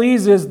that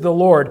pleases the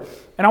Lord.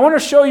 And I want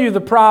to show you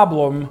the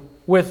problem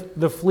with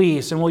the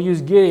fleece, and we'll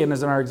use Gideon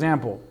as our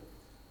example.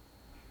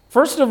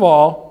 First of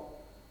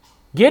all,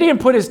 Gideon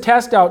put his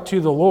test out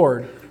to the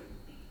Lord.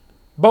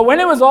 But when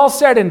it was all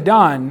said and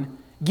done,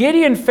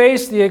 Gideon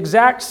faced the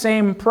exact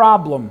same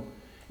problem.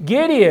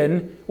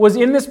 Gideon was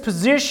in this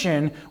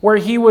position where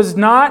he was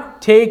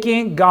not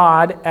taking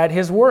God at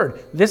his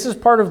word. This is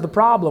part of the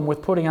problem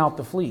with putting out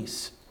the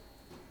fleece.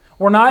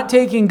 We're not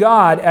taking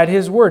God at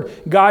his word.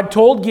 God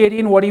told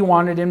Gideon what he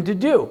wanted him to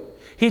do.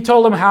 He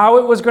told him how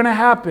it was going to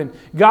happen.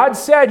 God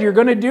said, you're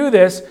going to do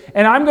this,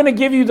 and I'm going to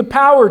give you the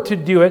power to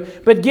do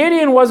it. But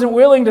Gideon wasn't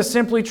willing to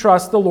simply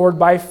trust the Lord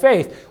by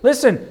faith.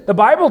 Listen, the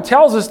Bible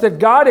tells us that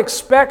God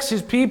expects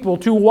his people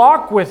to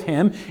walk with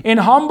him in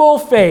humble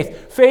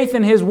faith. Faith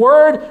in his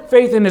word,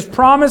 faith in his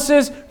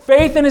promises,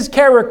 faith in his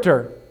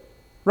character.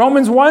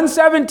 Romans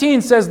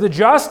 1:17 says, the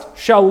just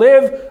shall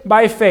live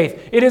by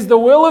faith. It is the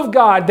will of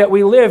God that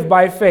we live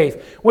by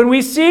faith. When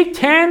we seek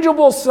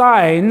tangible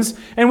signs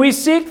and we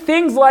seek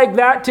things like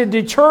that to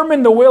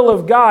determine the will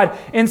of God,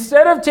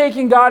 instead of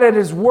taking God at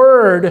his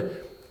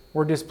word,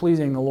 we're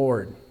displeasing the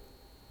Lord.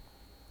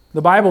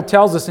 The Bible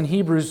tells us in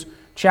Hebrews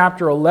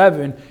chapter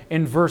 11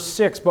 in verse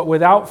 6, but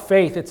without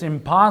faith it's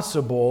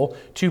impossible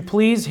to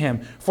please him.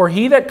 For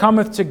he that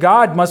cometh to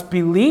God must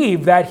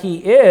believe that he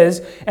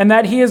is, and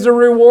that he is a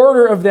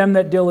rewarder of them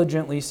that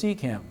diligently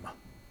seek him.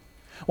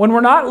 When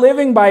we're not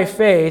living by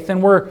faith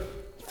and we're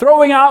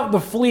throwing out the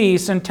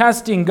fleece and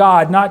testing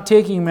God, not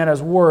taking him at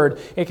his word,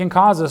 it can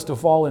cause us to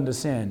fall into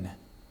sin.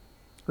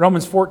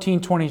 Romans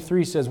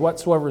 14:23 says,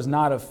 whatsoever is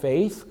not of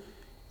faith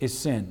is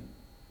sin.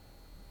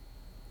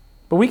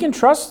 But we can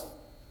trust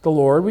the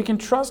Lord, we can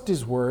trust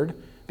his word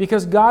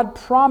because God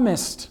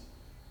promised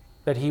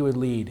that he would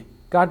lead.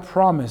 God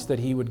promised that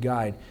he would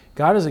guide.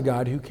 God is a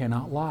God who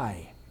cannot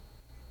lie.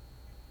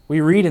 We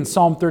read in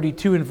Psalm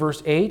 32 and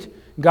verse 8,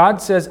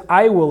 God says,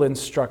 I will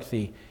instruct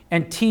thee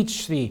and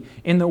teach thee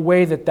in the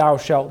way that thou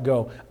shalt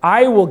go.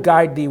 I will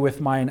guide thee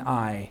with mine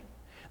eye.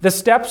 The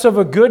steps of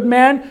a good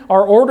man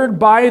are ordered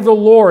by the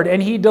Lord,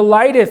 and he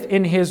delighteth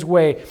in his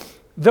way.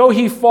 Though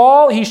he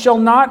fall, he shall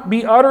not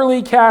be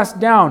utterly cast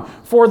down,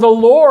 for the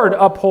Lord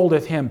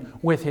upholdeth him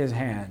with his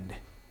hand.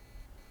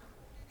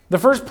 The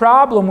first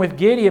problem with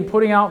Gideon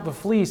putting out the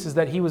fleece is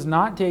that he was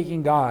not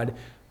taking God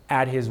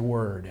at his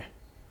word.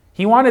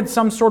 He wanted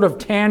some sort of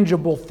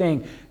tangible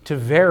thing to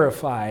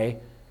verify,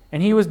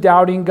 and he was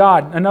doubting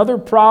God. Another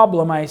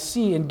problem I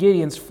see in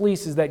Gideon's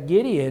fleece is that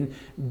Gideon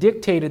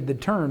dictated the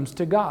terms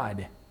to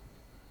God.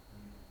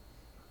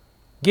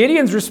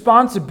 Gideon's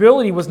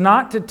responsibility was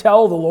not to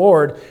tell the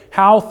Lord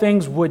how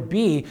things would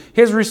be.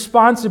 His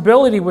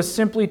responsibility was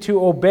simply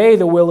to obey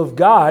the will of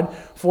God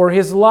for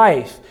his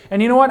life. And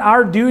you know what?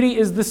 Our duty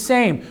is the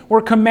same.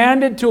 We're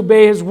commanded to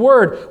obey His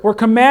word. We're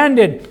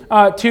commanded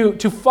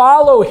to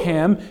follow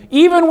Him,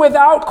 even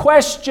without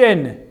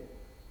question,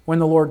 when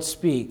the Lord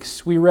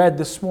speaks. We read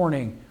this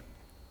morning,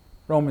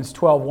 Romans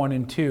 12, 1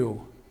 and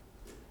 2,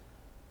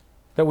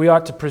 that we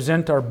ought to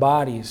present our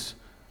bodies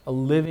a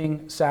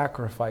living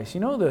sacrifice. You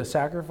know, the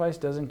sacrifice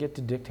doesn't get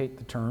to dictate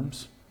the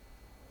terms.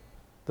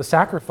 The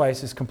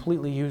sacrifice is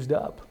completely used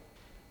up.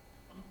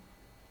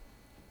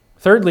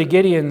 Thirdly,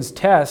 Gideon's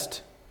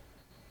test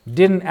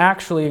didn't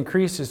actually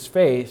increase his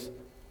faith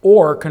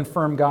or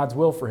confirm God's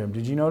will for him.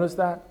 Did you notice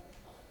that?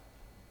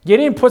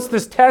 Gideon puts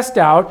this test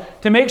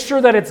out to make sure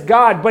that it's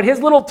God, but his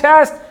little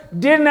test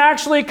didn't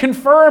actually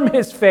confirm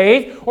his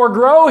faith or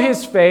grow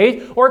his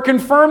faith or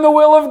confirm the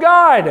will of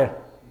God.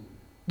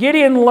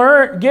 Gideon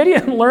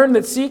learned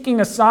that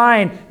seeking a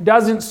sign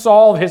doesn't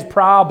solve his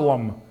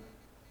problem.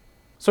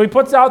 So he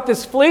puts out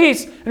this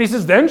fleece and he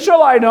says, "Then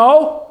shall I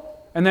know?"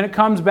 And then it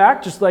comes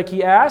back just like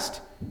he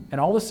asked, and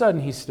all of a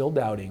sudden he's still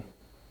doubting.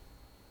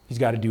 He's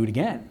got to do it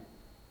again.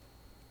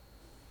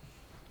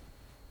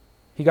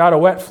 He got a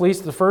wet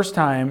fleece the first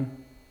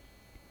time,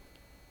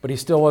 but he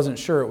still wasn't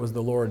sure it was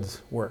the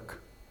Lord's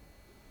work.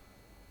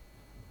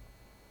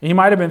 And he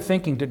might have been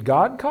thinking, did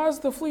God cause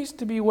the fleece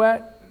to be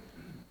wet?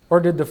 Or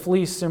did the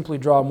fleece simply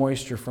draw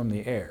moisture from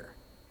the air?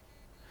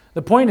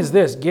 The point is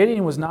this: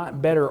 Gideon was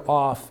not better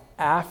off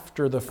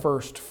after the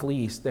first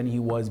fleece than he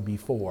was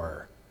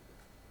before.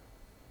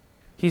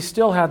 He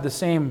still had the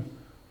same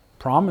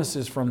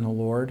promises from the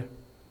Lord,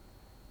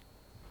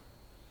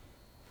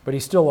 but he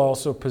still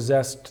also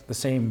possessed the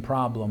same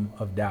problem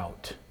of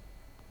doubt.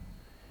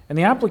 And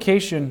the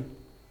application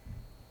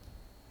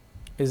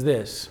is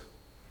this: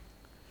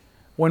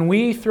 when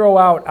we throw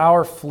out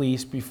our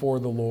fleece before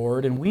the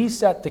Lord and we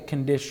set the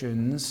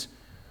conditions,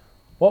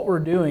 what we're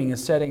doing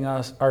is setting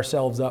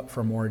ourselves up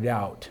for more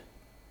doubt.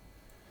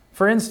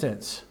 For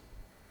instance,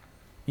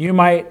 you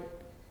might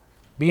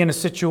be in a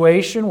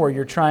situation where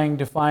you're trying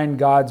to find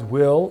God's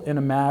will in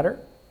a matter.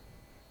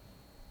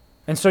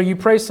 And so you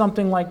pray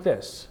something like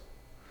this: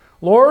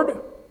 Lord,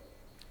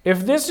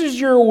 if this is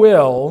your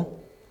will,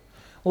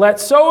 let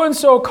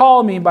so-and-so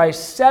call me by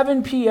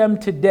 7 p.m.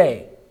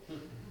 today.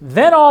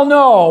 Then I'll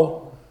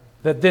know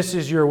that this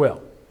is your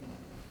will.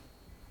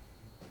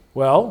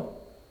 Well,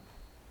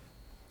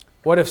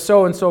 what if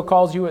so-and-so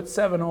calls you at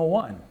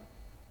 7:01?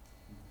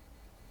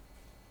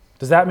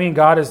 Does that mean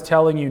God is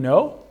telling you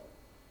no?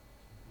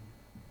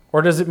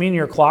 Or does it mean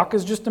your clock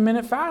is just a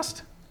minute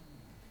fast?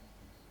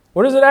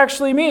 What does it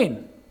actually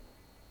mean?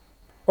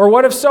 Or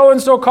what if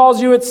so-and-so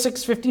calls you at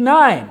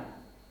 6:59?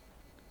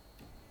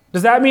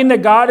 Does that mean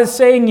that God is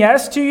saying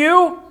yes to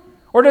you?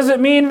 Or does it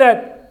mean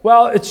that,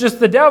 well, it's just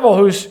the devil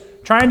who's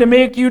trying to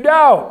make you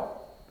doubt?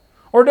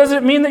 Or does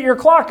it mean that your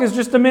clock is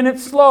just a minute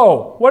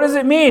slow? What does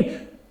it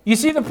mean? You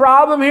see the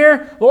problem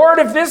here? Lord,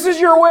 if this is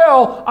your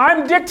will,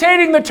 I'm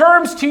dictating the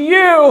terms to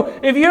you.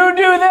 If you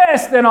do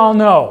this, then I'll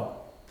know.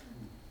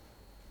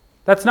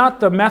 That's not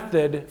the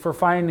method for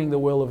finding the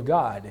will of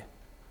God.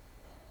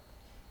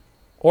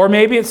 Or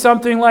maybe it's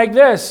something like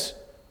this: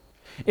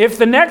 if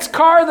the next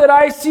car that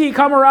I see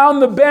come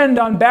around the bend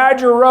on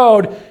Badger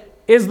Road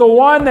is the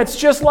one that's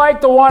just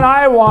like the one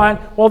I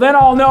want, well, then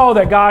I'll know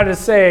that God is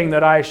saying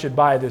that I should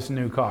buy this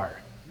new car.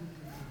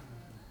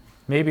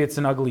 Maybe it's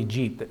an ugly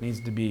Jeep that needs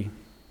to be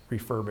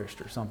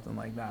refurbished or something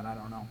like that. I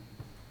don't know.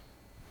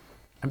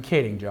 I'm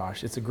kidding,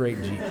 Josh. It's a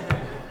great Jeep.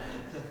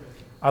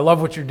 I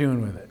love what you're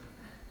doing with it.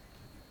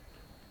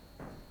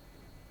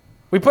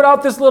 We put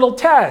out this little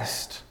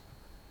test,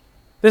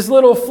 this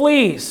little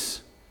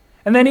fleece.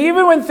 And then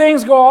even when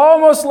things go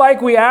almost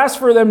like we asked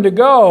for them to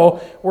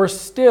go, we're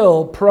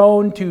still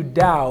prone to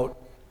doubt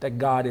that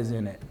God is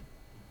in it.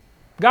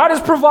 God is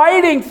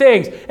providing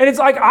things. And it's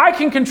like, I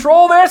can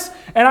control this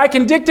and I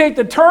can dictate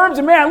the terms.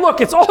 And man, look,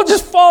 it's all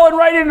just falling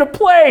right into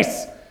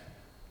place.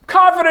 I'm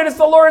confident it's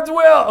the Lord's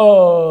will.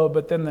 Oh,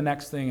 but then the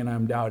next thing and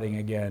I'm doubting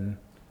again.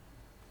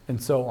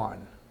 And so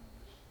on.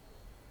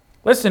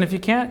 Listen, if you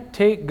can't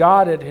take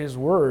God at His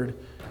word,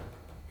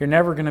 you're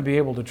never going to be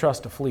able to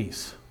trust a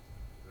fleece.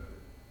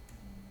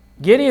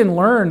 Gideon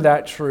learned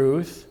that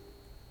truth,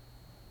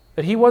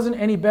 that he wasn't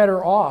any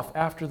better off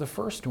after the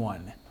first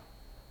one.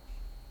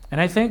 And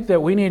I think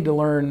that we need to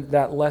learn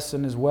that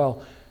lesson as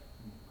well.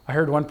 I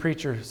heard one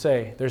preacher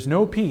say, there's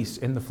no peace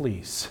in the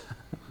fleece.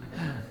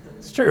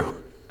 It's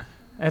true.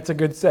 That's a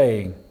good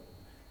saying.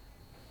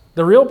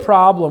 The real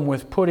problem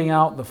with putting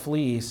out the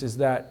fleece is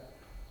that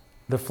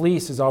the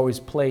fleece is always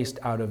placed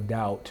out of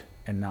doubt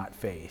and not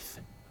faith.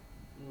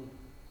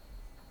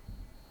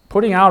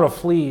 Putting out a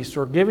fleece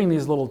or giving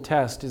these little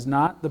tests is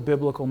not the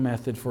biblical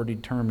method for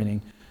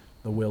determining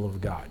the will of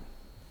God.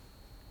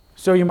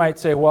 So you might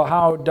say, well,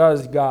 how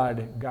does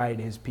God guide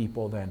his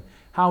people then?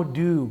 How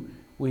do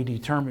we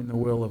determine the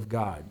will of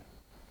God?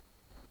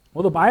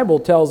 Well, the Bible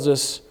tells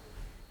us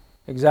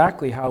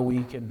exactly how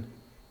we can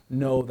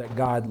know that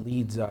God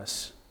leads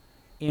us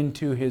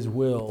into his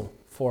will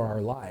for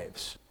our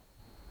lives.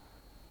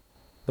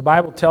 The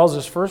Bible tells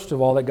us, first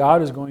of all, that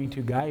God is going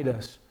to guide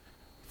us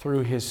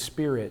through his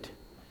Spirit.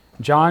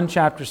 John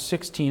chapter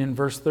 16 and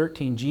verse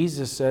 13,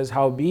 Jesus says,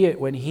 "Howbeit,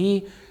 when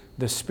he,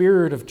 the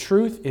Spirit of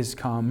truth, is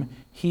come,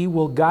 he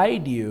will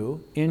guide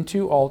you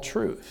into all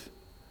truth."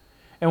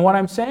 And what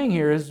I'm saying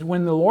here is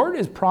when the Lord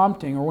is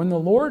prompting, or when the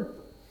Lord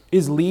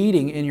is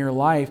leading in your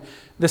life,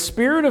 the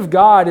Spirit of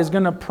God is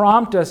going to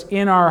prompt us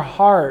in our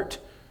heart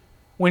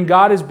when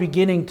God is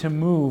beginning to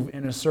move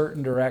in a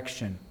certain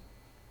direction.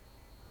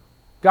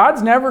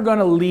 God's never going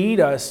to lead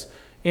us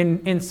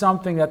in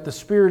something that the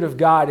Spirit of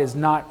God is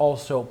not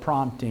also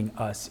prompting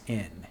us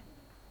in.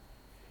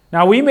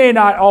 Now, we may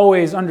not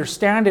always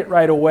understand it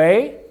right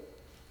away.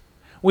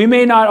 We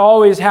may not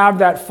always have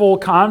that full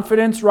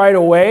confidence right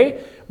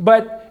away,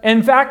 but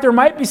in fact, there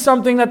might be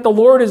something that the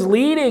Lord is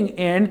leading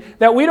in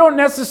that we don't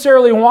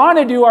necessarily want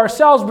to do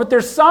ourselves, but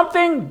there's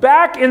something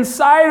back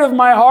inside of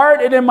my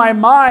heart and in my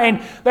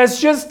mind that's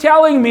just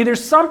telling me,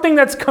 there's something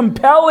that's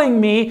compelling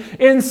me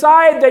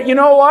inside that, you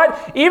know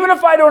what, even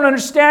if I don't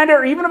understand it,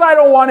 or even if I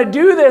don't want to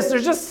do this,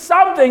 there's just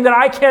something that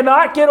I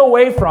cannot get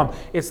away from.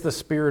 It's the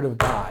Spirit of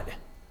God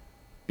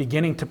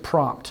beginning to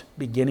prompt,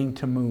 beginning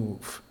to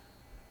move.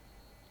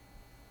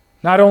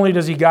 Not only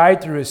does he guide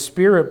through his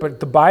Spirit, but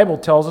the Bible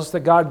tells us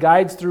that God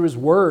guides through his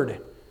Word.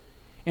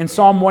 In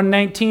Psalm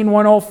 119,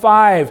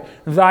 105,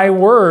 "Thy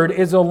word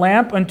is a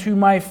lamp unto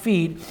my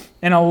feet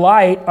and a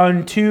light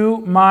unto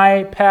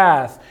my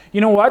path."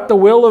 You know what? The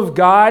will of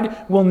God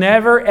will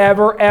never,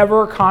 ever,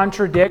 ever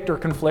contradict or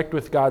conflict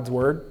with God's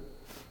Word.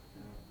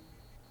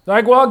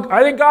 Like, well,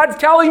 I think God's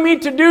telling me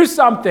to do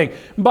something,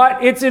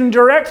 but it's in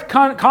direct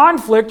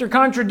conflict or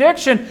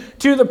contradiction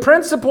to the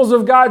principles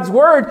of God's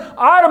Word.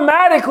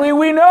 Automatically,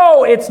 we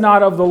know it's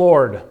not of the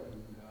Lord.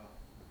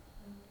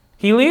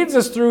 He leads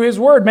us through his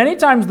Word. Many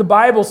times the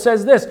Bible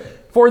says this,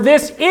 "For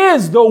this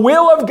is the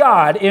will of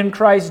God in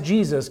Christ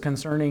Jesus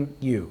concerning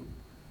you."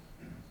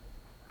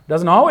 It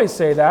doesn't always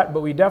say that,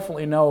 but we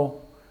definitely know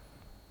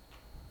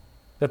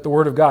that the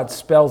Word of God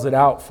spells it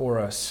out for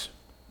us.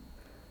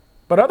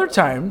 But other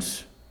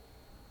times,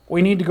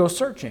 we need to go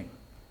searching.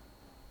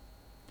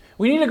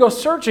 We need to go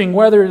searching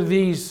whether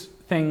these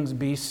things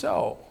be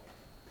so.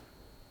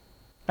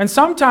 And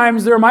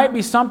sometimes there might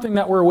be something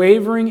that we're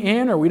wavering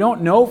in, or we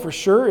don't know for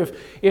sure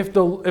if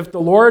the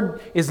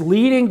Lord is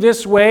leading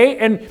this way.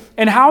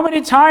 And how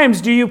many times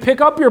do you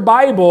pick up your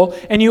Bible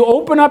and you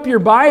open up your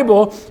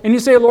Bible and you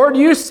say, "Lord,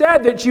 you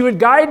said that you would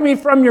guide me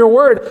from your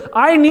Word.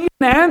 I need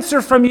an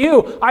answer from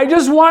you. I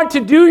just want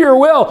to do your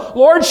will.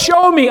 Lord,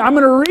 show me. I'm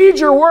going to read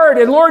your Word,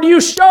 and Lord, you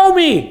show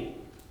me."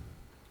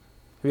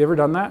 Have you ever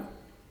done that?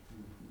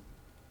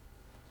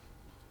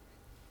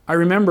 I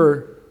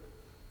remember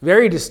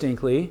very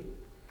distinctly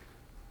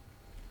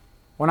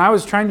when I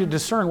was trying to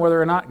discern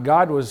whether or not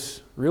God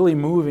was really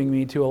moving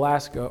me to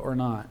Alaska or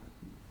not.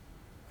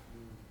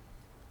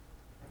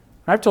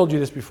 I've told you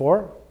this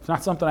before. It's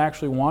not something I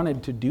actually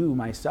wanted to do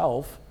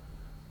myself.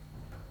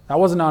 That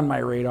wasn't on my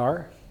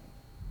radar.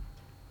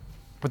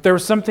 But there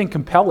was something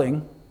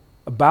compelling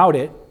about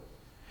it.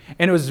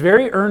 And it was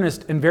very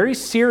earnest and very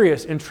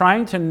serious in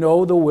trying to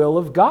know the will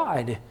of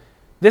God.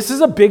 This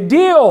is a big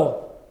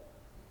deal.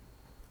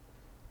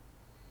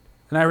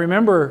 And I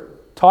remember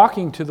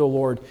talking to the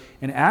Lord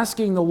and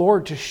asking the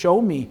Lord to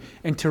show me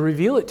and to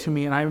reveal it to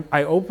me. And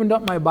I opened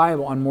up my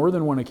Bible on more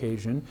than one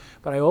occasion,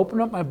 but I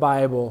opened up my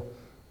Bible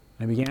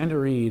and I began to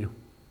read,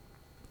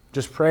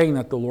 just praying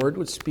that the Lord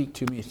would speak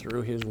to me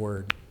through his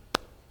Word.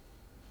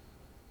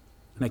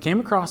 And I came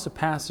across a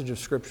passage of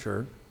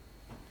Scripture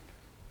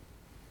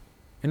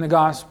in the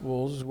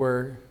Gospels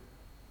where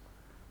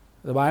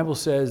the Bible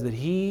says that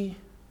he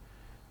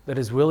that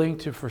is willing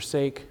to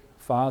forsake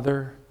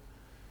father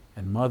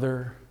and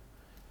mother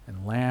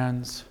and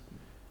lands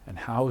and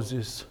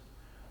houses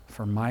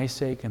for my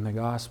sake in the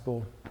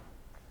gospel,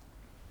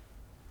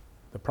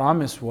 the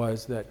promise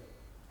was that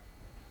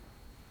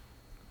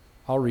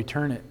I'll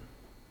return it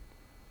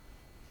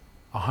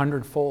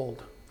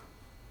 100-fold.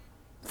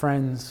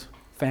 Friends,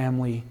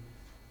 family,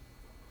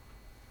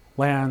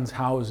 lands,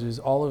 houses,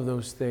 all of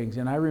those things.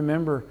 And I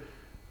remember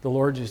the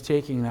Lord just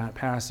taking that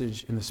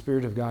passage and the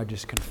Spirit of God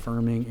just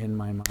confirming in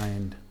my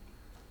mind,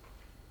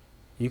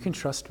 you can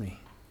trust me.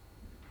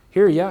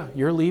 Here, yeah,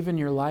 you're leaving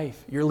your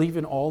life. You're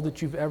leaving all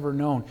that you've ever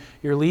known.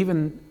 You're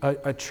leaving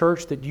a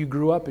church that you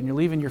grew up in. You're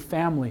leaving your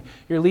family.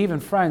 You're leaving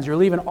friends. You're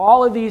leaving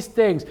all of these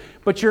things.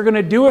 But you're going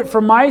to do it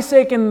for my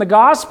sake in the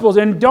Gospels.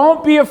 And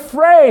don't be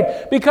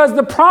afraid, because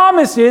the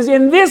promise is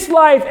in this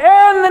life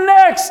and the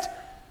next,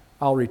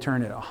 I'll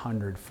return it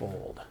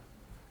 100-fold.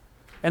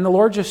 And the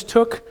Lord just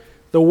took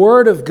the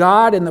Word of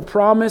God and the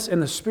promise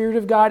and the Spirit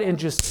of God and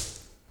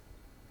just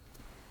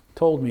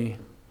told me,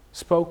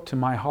 spoke to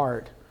my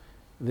heart,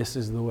 this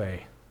is the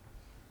way.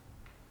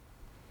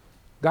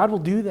 God will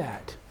do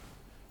that.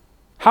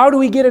 How do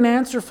we get an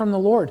answer from the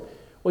Lord?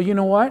 Well, you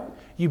know what?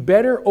 You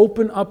better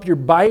open up your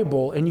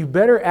Bible and you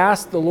better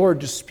ask the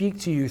Lord to speak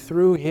to you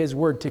through His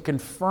Word, to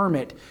confirm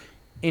it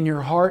in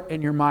your heart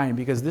and your mind,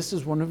 because this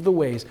is one of the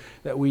ways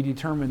that we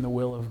determine the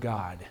will of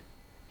God.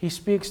 He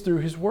speaks through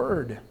His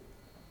Word.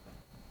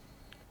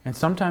 And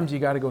sometimes you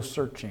got to go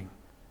searching.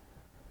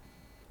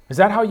 Is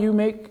that how you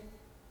make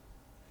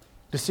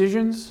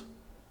decisions?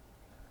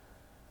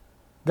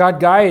 God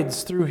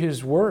guides through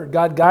His Word.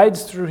 God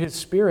guides through His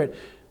Spirit.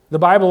 The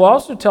Bible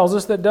also tells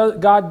us that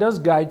God does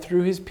guide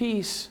through His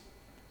peace.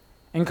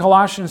 In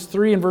Colossians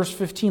 3 and verse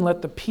 15,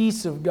 let the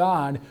peace of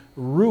God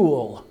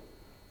rule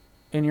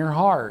in your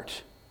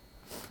heart.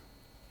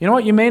 You know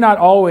what? You may not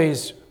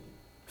always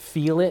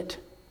feel it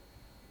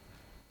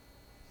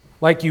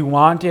like you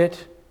want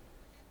it,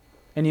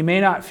 and you may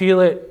not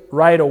feel it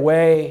right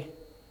away,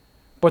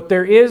 but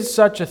there is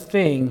such a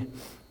thing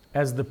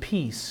as the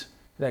peace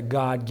that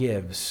God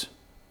gives.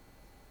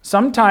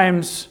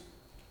 Sometimes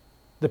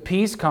the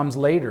peace comes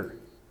later.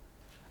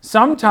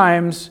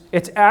 Sometimes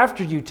it's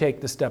after you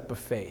take the step of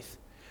faith.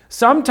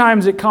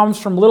 Sometimes it comes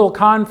from little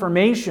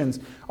confirmations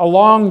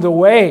along the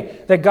way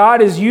that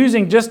God is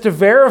using just to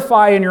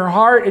verify in your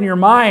heart and your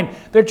mind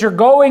that you're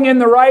going in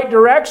the right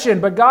direction.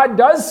 But God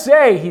does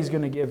say He's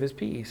going to give His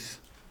peace.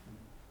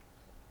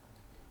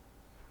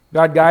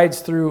 God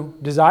guides through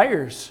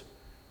desires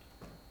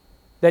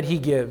that He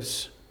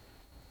gives.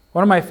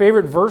 One of my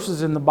favorite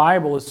verses in the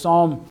Bible is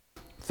Psalm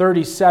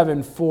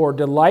 37:4.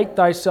 Delight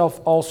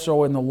thyself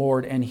also in the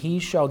Lord, and He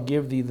shall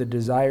give thee the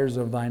desires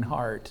of thine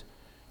heart.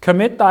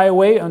 Commit thy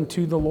way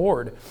unto the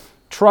Lord.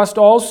 Trust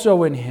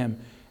also in Him,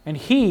 and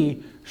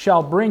He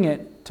shall bring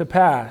it to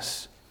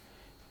pass.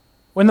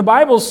 When the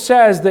Bible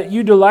says that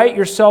you delight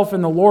yourself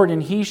in the Lord,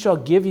 and He shall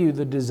give you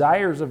the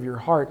desires of your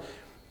heart,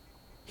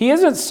 He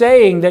isn't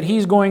saying that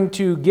He's going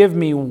to give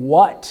me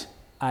what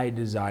I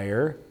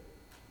desire.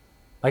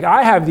 Like,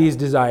 I have these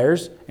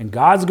desires, and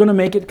God's going to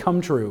make it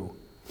come true.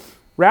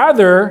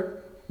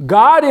 Rather,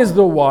 God is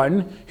the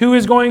one who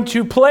is going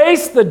to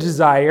place the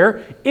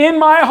desire in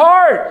my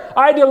heart.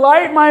 I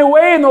delight my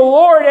way in the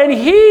Lord, and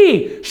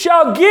He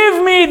shall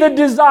give me the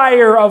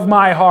desire of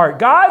my heart.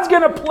 God's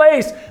going to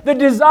place the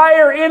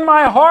desire in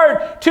my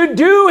heart to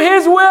do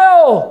His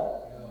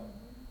will.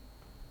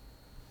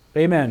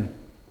 Amen.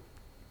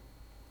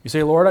 You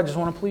say, Lord, I just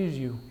want to please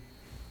You.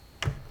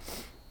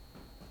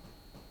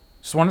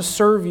 Just want to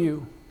serve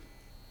You.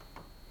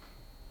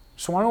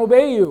 Just want to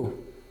obey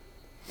You.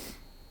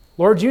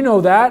 Lord, You know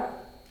that.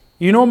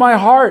 You know my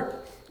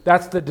heart.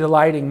 That's the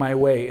delighting my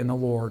way in the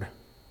Lord.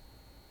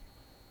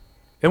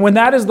 And when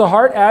that is the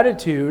heart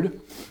attitude,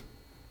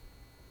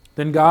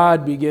 then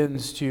God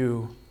begins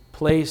to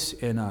place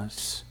in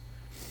us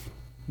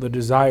the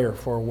desire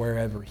for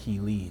wherever He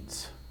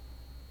leads.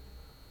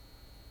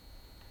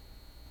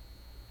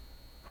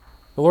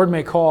 The Lord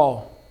may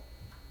call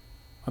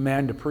a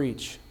man to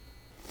preach.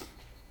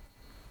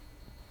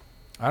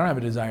 I don't have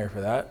a desire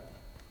for that.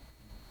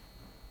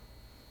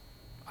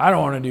 I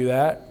don't want to do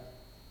that.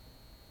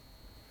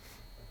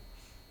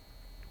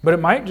 But it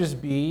might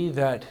just be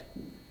that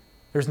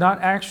there's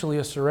not actually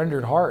a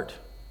surrendered heart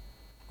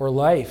or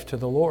life to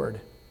the Lord.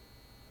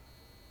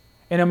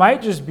 And it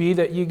might just be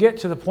that you get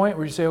to the point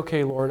where you say,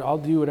 okay, Lord, I'll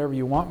do whatever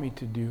You want me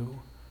to do.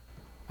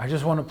 I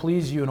just want to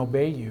please You and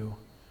obey You.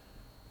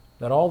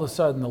 That all of a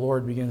sudden the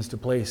Lord begins to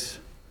place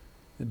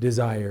the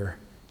desire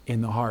in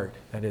the heart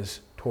that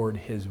is toward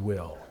His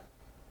will.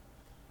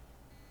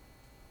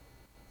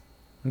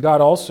 And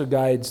God also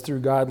guides through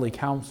godly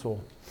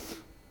counsel.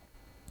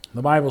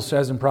 The Bible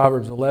says in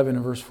Proverbs 11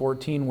 and verse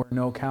 14, where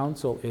no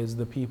counsel is,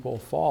 the people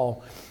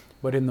fall,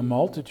 but in the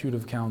multitude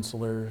of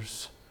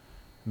counselors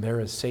there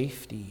is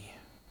safety.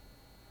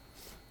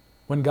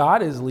 When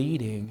God is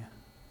leading,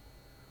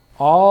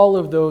 all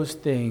of those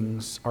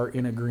things are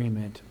in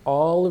agreement.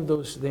 All of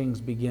those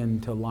things begin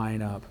to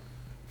line up.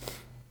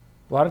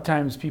 A lot of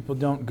times people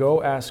don't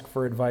go ask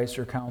for advice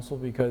or counsel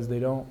because they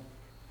don't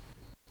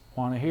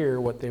want to hear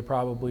what they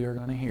probably are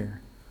going to hear.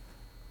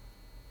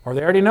 Or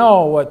they already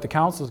know what the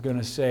counsel is going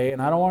to say,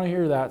 and I don't want to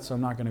hear that, so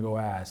I'm not going to go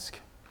ask.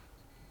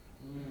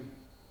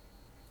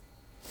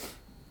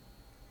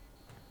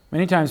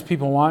 Many times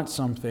people want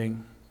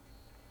something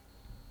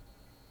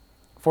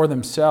for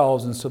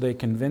themselves, and so they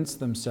convince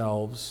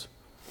themselves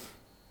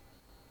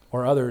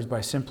or others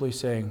by simply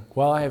saying,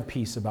 well, I have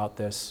peace about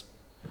this.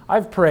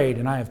 I've prayed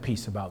and I have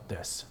peace about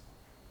this.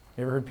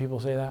 You ever heard people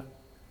say that?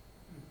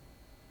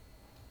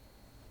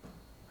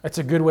 That's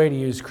a good way to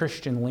use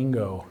Christian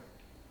lingo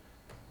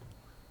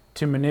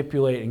to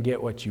manipulate and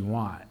get what you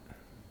want.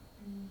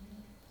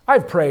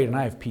 I've prayed and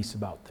I have peace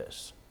about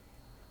this.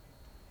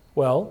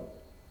 Well,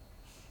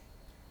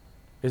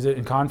 is it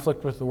in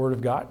conflict with the Word of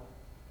God?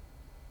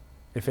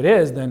 If it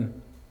is, then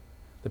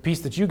the peace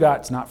that you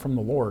got is not from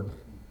the Lord.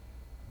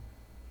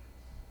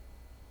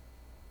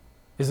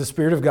 Is the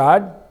Spirit of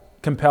God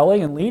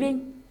compelling and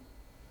leading?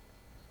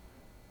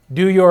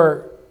 Do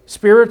your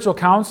spiritual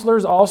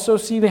counselors also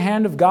see the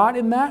hand of God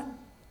in that?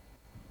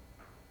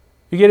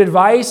 You get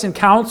advice and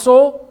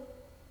counsel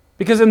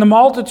Because in the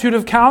multitude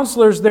of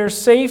counselors, there's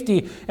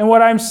safety. And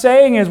what I'm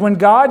saying is when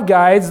God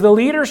guides, the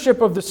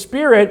leadership of the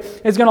Spirit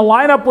is going to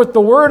line up with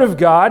the Word of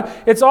God.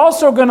 It's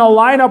also going to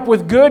line up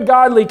with good,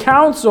 godly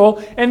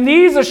counsel. And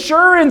these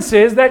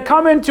assurances that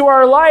come into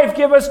our life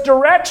give us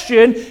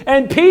direction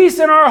and peace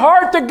in our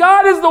heart that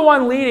God is the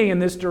one leading in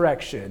this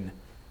direction.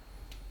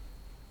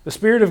 The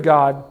Spirit of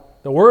God,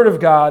 the Word of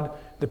God,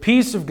 the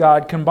peace of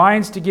God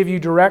combines to give you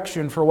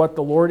direction for what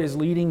the Lord is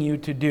leading you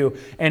to do.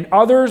 And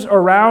others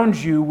around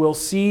you will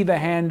see the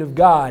hand of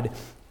God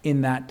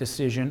in that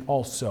decision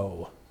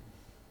also.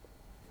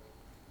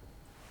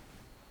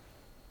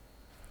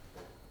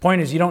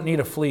 Point is, you don't need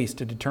a fleece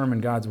to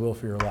determine God's will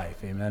for your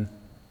life. Amen.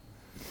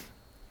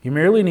 You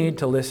merely need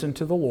to listen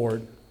to the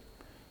Lord.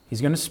 He's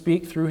going to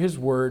speak through His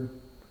Word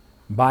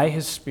by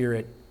His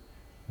Spirit,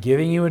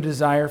 giving you a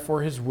desire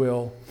for His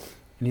will.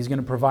 And He's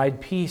going to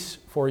provide peace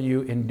for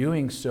you in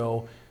doing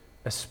so,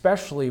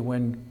 especially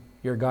when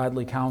your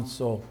godly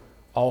counsel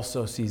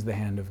also sees the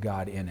hand of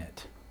God in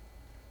it.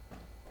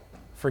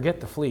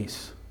 Forget the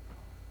fleece.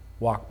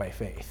 Walk by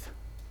faith.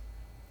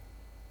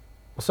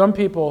 Well, some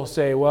people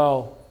say,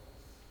 well,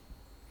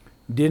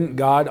 didn't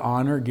God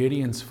honor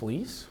Gideon's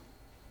fleece?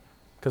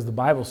 Because the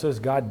Bible says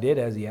God did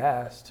as He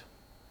asked.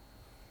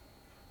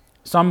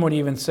 Some would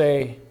even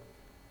say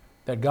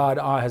that God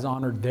has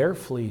honored their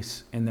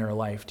fleece in their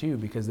life too,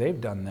 because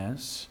they've done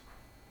this.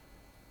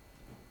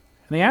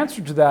 And the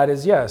answer to that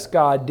is yes,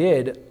 God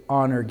did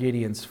honor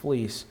Gideon's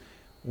fleece.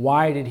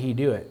 Why did He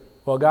do it?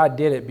 Well, God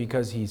did it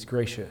because He's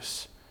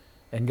gracious,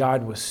 and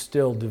God was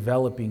still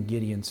developing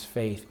Gideon's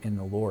faith in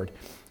the Lord.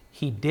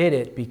 He did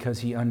it because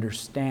He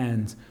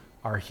understands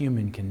our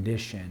human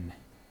condition.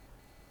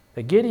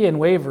 That Gideon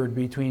wavered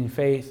between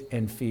faith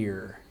and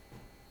fear.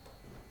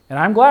 And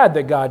I'm glad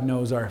that God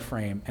knows our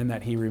frame and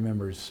that He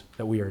remembers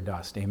that we are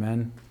dust.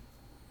 Amen?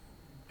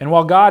 And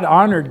while God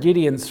honored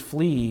Gideon's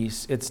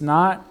fleece, it's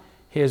not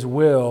His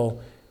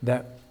will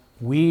that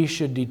we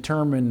should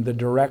determine the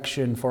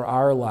direction for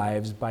our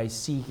lives by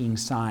seeking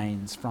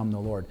signs from the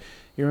Lord.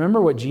 You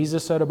remember what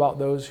Jesus said about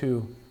those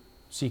who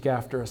seek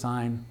after a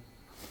sign?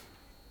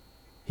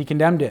 He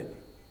condemned it.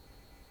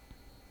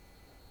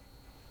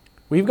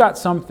 We've got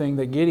something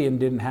that Gideon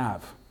didn't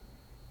have.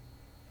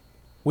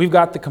 We've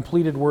got the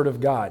completed Word of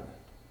God.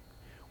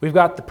 We've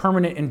got the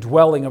permanent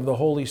indwelling of the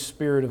Holy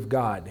Spirit of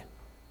God.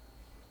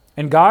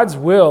 And God's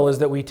will is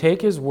that we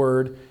take His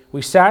Word,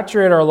 we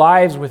saturate our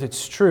lives with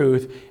its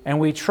truth, and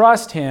we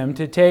trust Him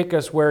to take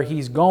us where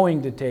He's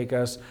going to take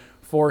us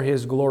for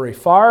His glory.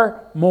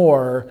 Far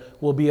more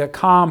will be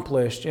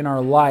accomplished in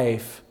our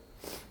life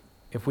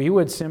if we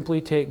would simply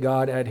take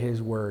God at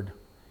His Word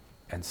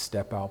and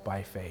step out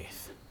by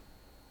faith.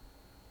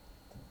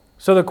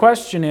 So the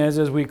question is,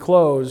 as we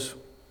close,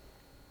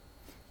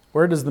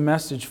 where does the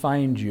message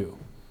find you?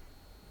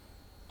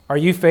 Are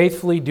you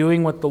faithfully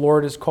doing what the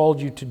Lord has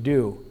called you to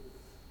do?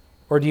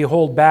 Or do you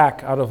hold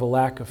back out of a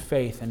lack of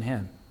faith in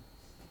Him?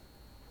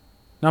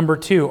 Number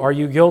 2, are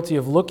you guilty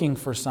of looking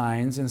for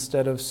signs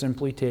instead of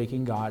simply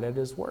taking God at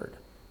His Word?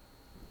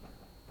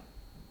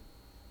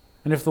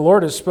 And if the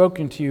Lord has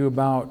spoken to you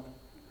about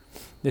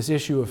this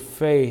issue of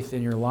faith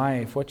in your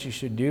life, what you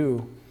should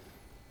do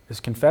is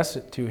confess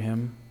it to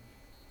Him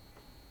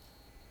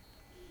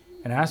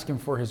and ask Him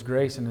for His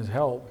grace and His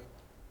help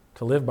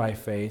to live by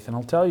faith. And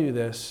I'll tell you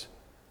this,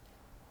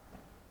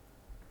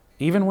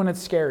 even when it's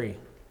scary,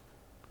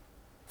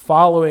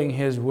 following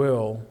His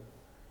will,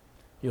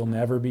 you'll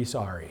never be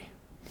sorry.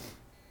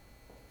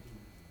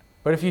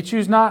 But if you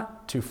choose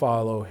not to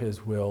follow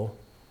His will,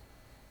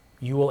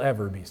 you will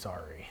ever be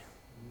sorry.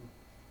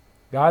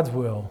 God's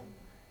will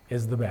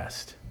is the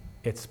best.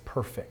 It's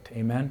perfect.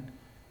 Amen?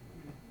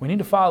 We need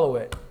to follow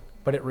it,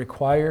 but it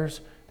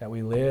requires that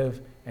we live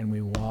and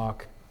we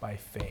walk by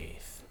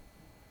faith.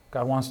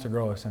 God wants to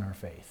grow us in our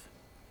faith.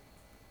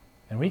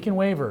 And we can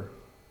waver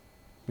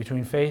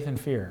between faith and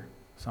fear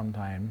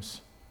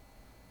sometimes.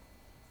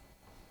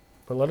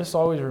 But let us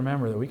always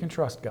remember that we can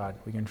trust God.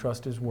 We can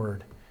trust His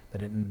Word,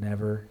 that it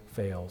never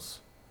fails.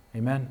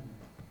 Amen?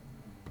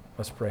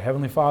 Let's pray.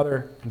 Heavenly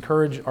Father,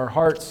 encourage our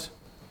hearts.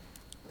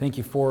 Thank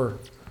You for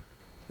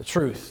the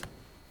truth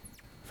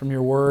from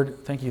Your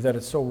Word. Thank You that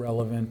it's so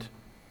relevant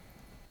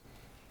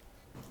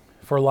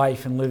for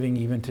life and living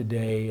even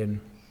today. And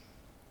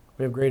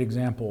we have great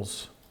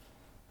examples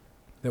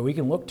that we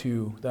can look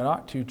to that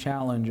ought to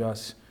challenge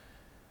us,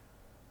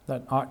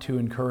 that ought to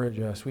encourage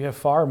us. We have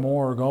far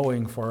more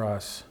going for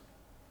us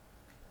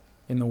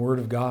in the Word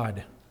of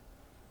God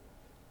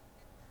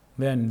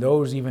than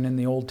those even in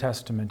the Old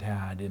Testament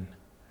had. And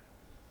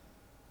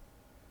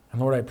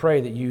Lord, I pray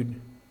that You'd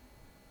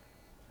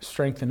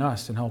strengthen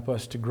us and help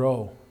us to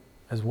grow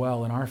as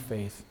well in our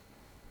faith.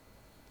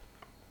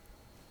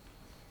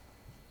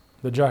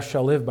 The just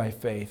shall live by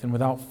faith, and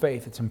without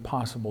faith it's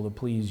impossible to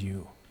please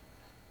You.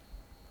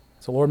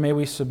 So Lord, may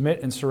we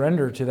submit and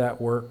surrender to that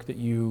work that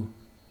You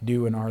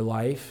do in our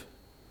life.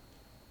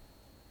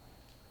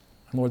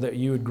 And Lord, that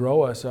You would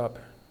grow us up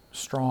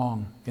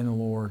strong in the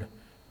Lord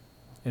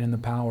and in the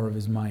power of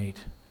His might,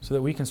 so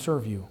that we can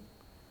serve You.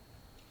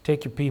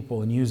 Take your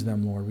people and use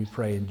them, Lord. We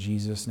pray in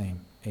Jesus'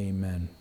 name. Amen.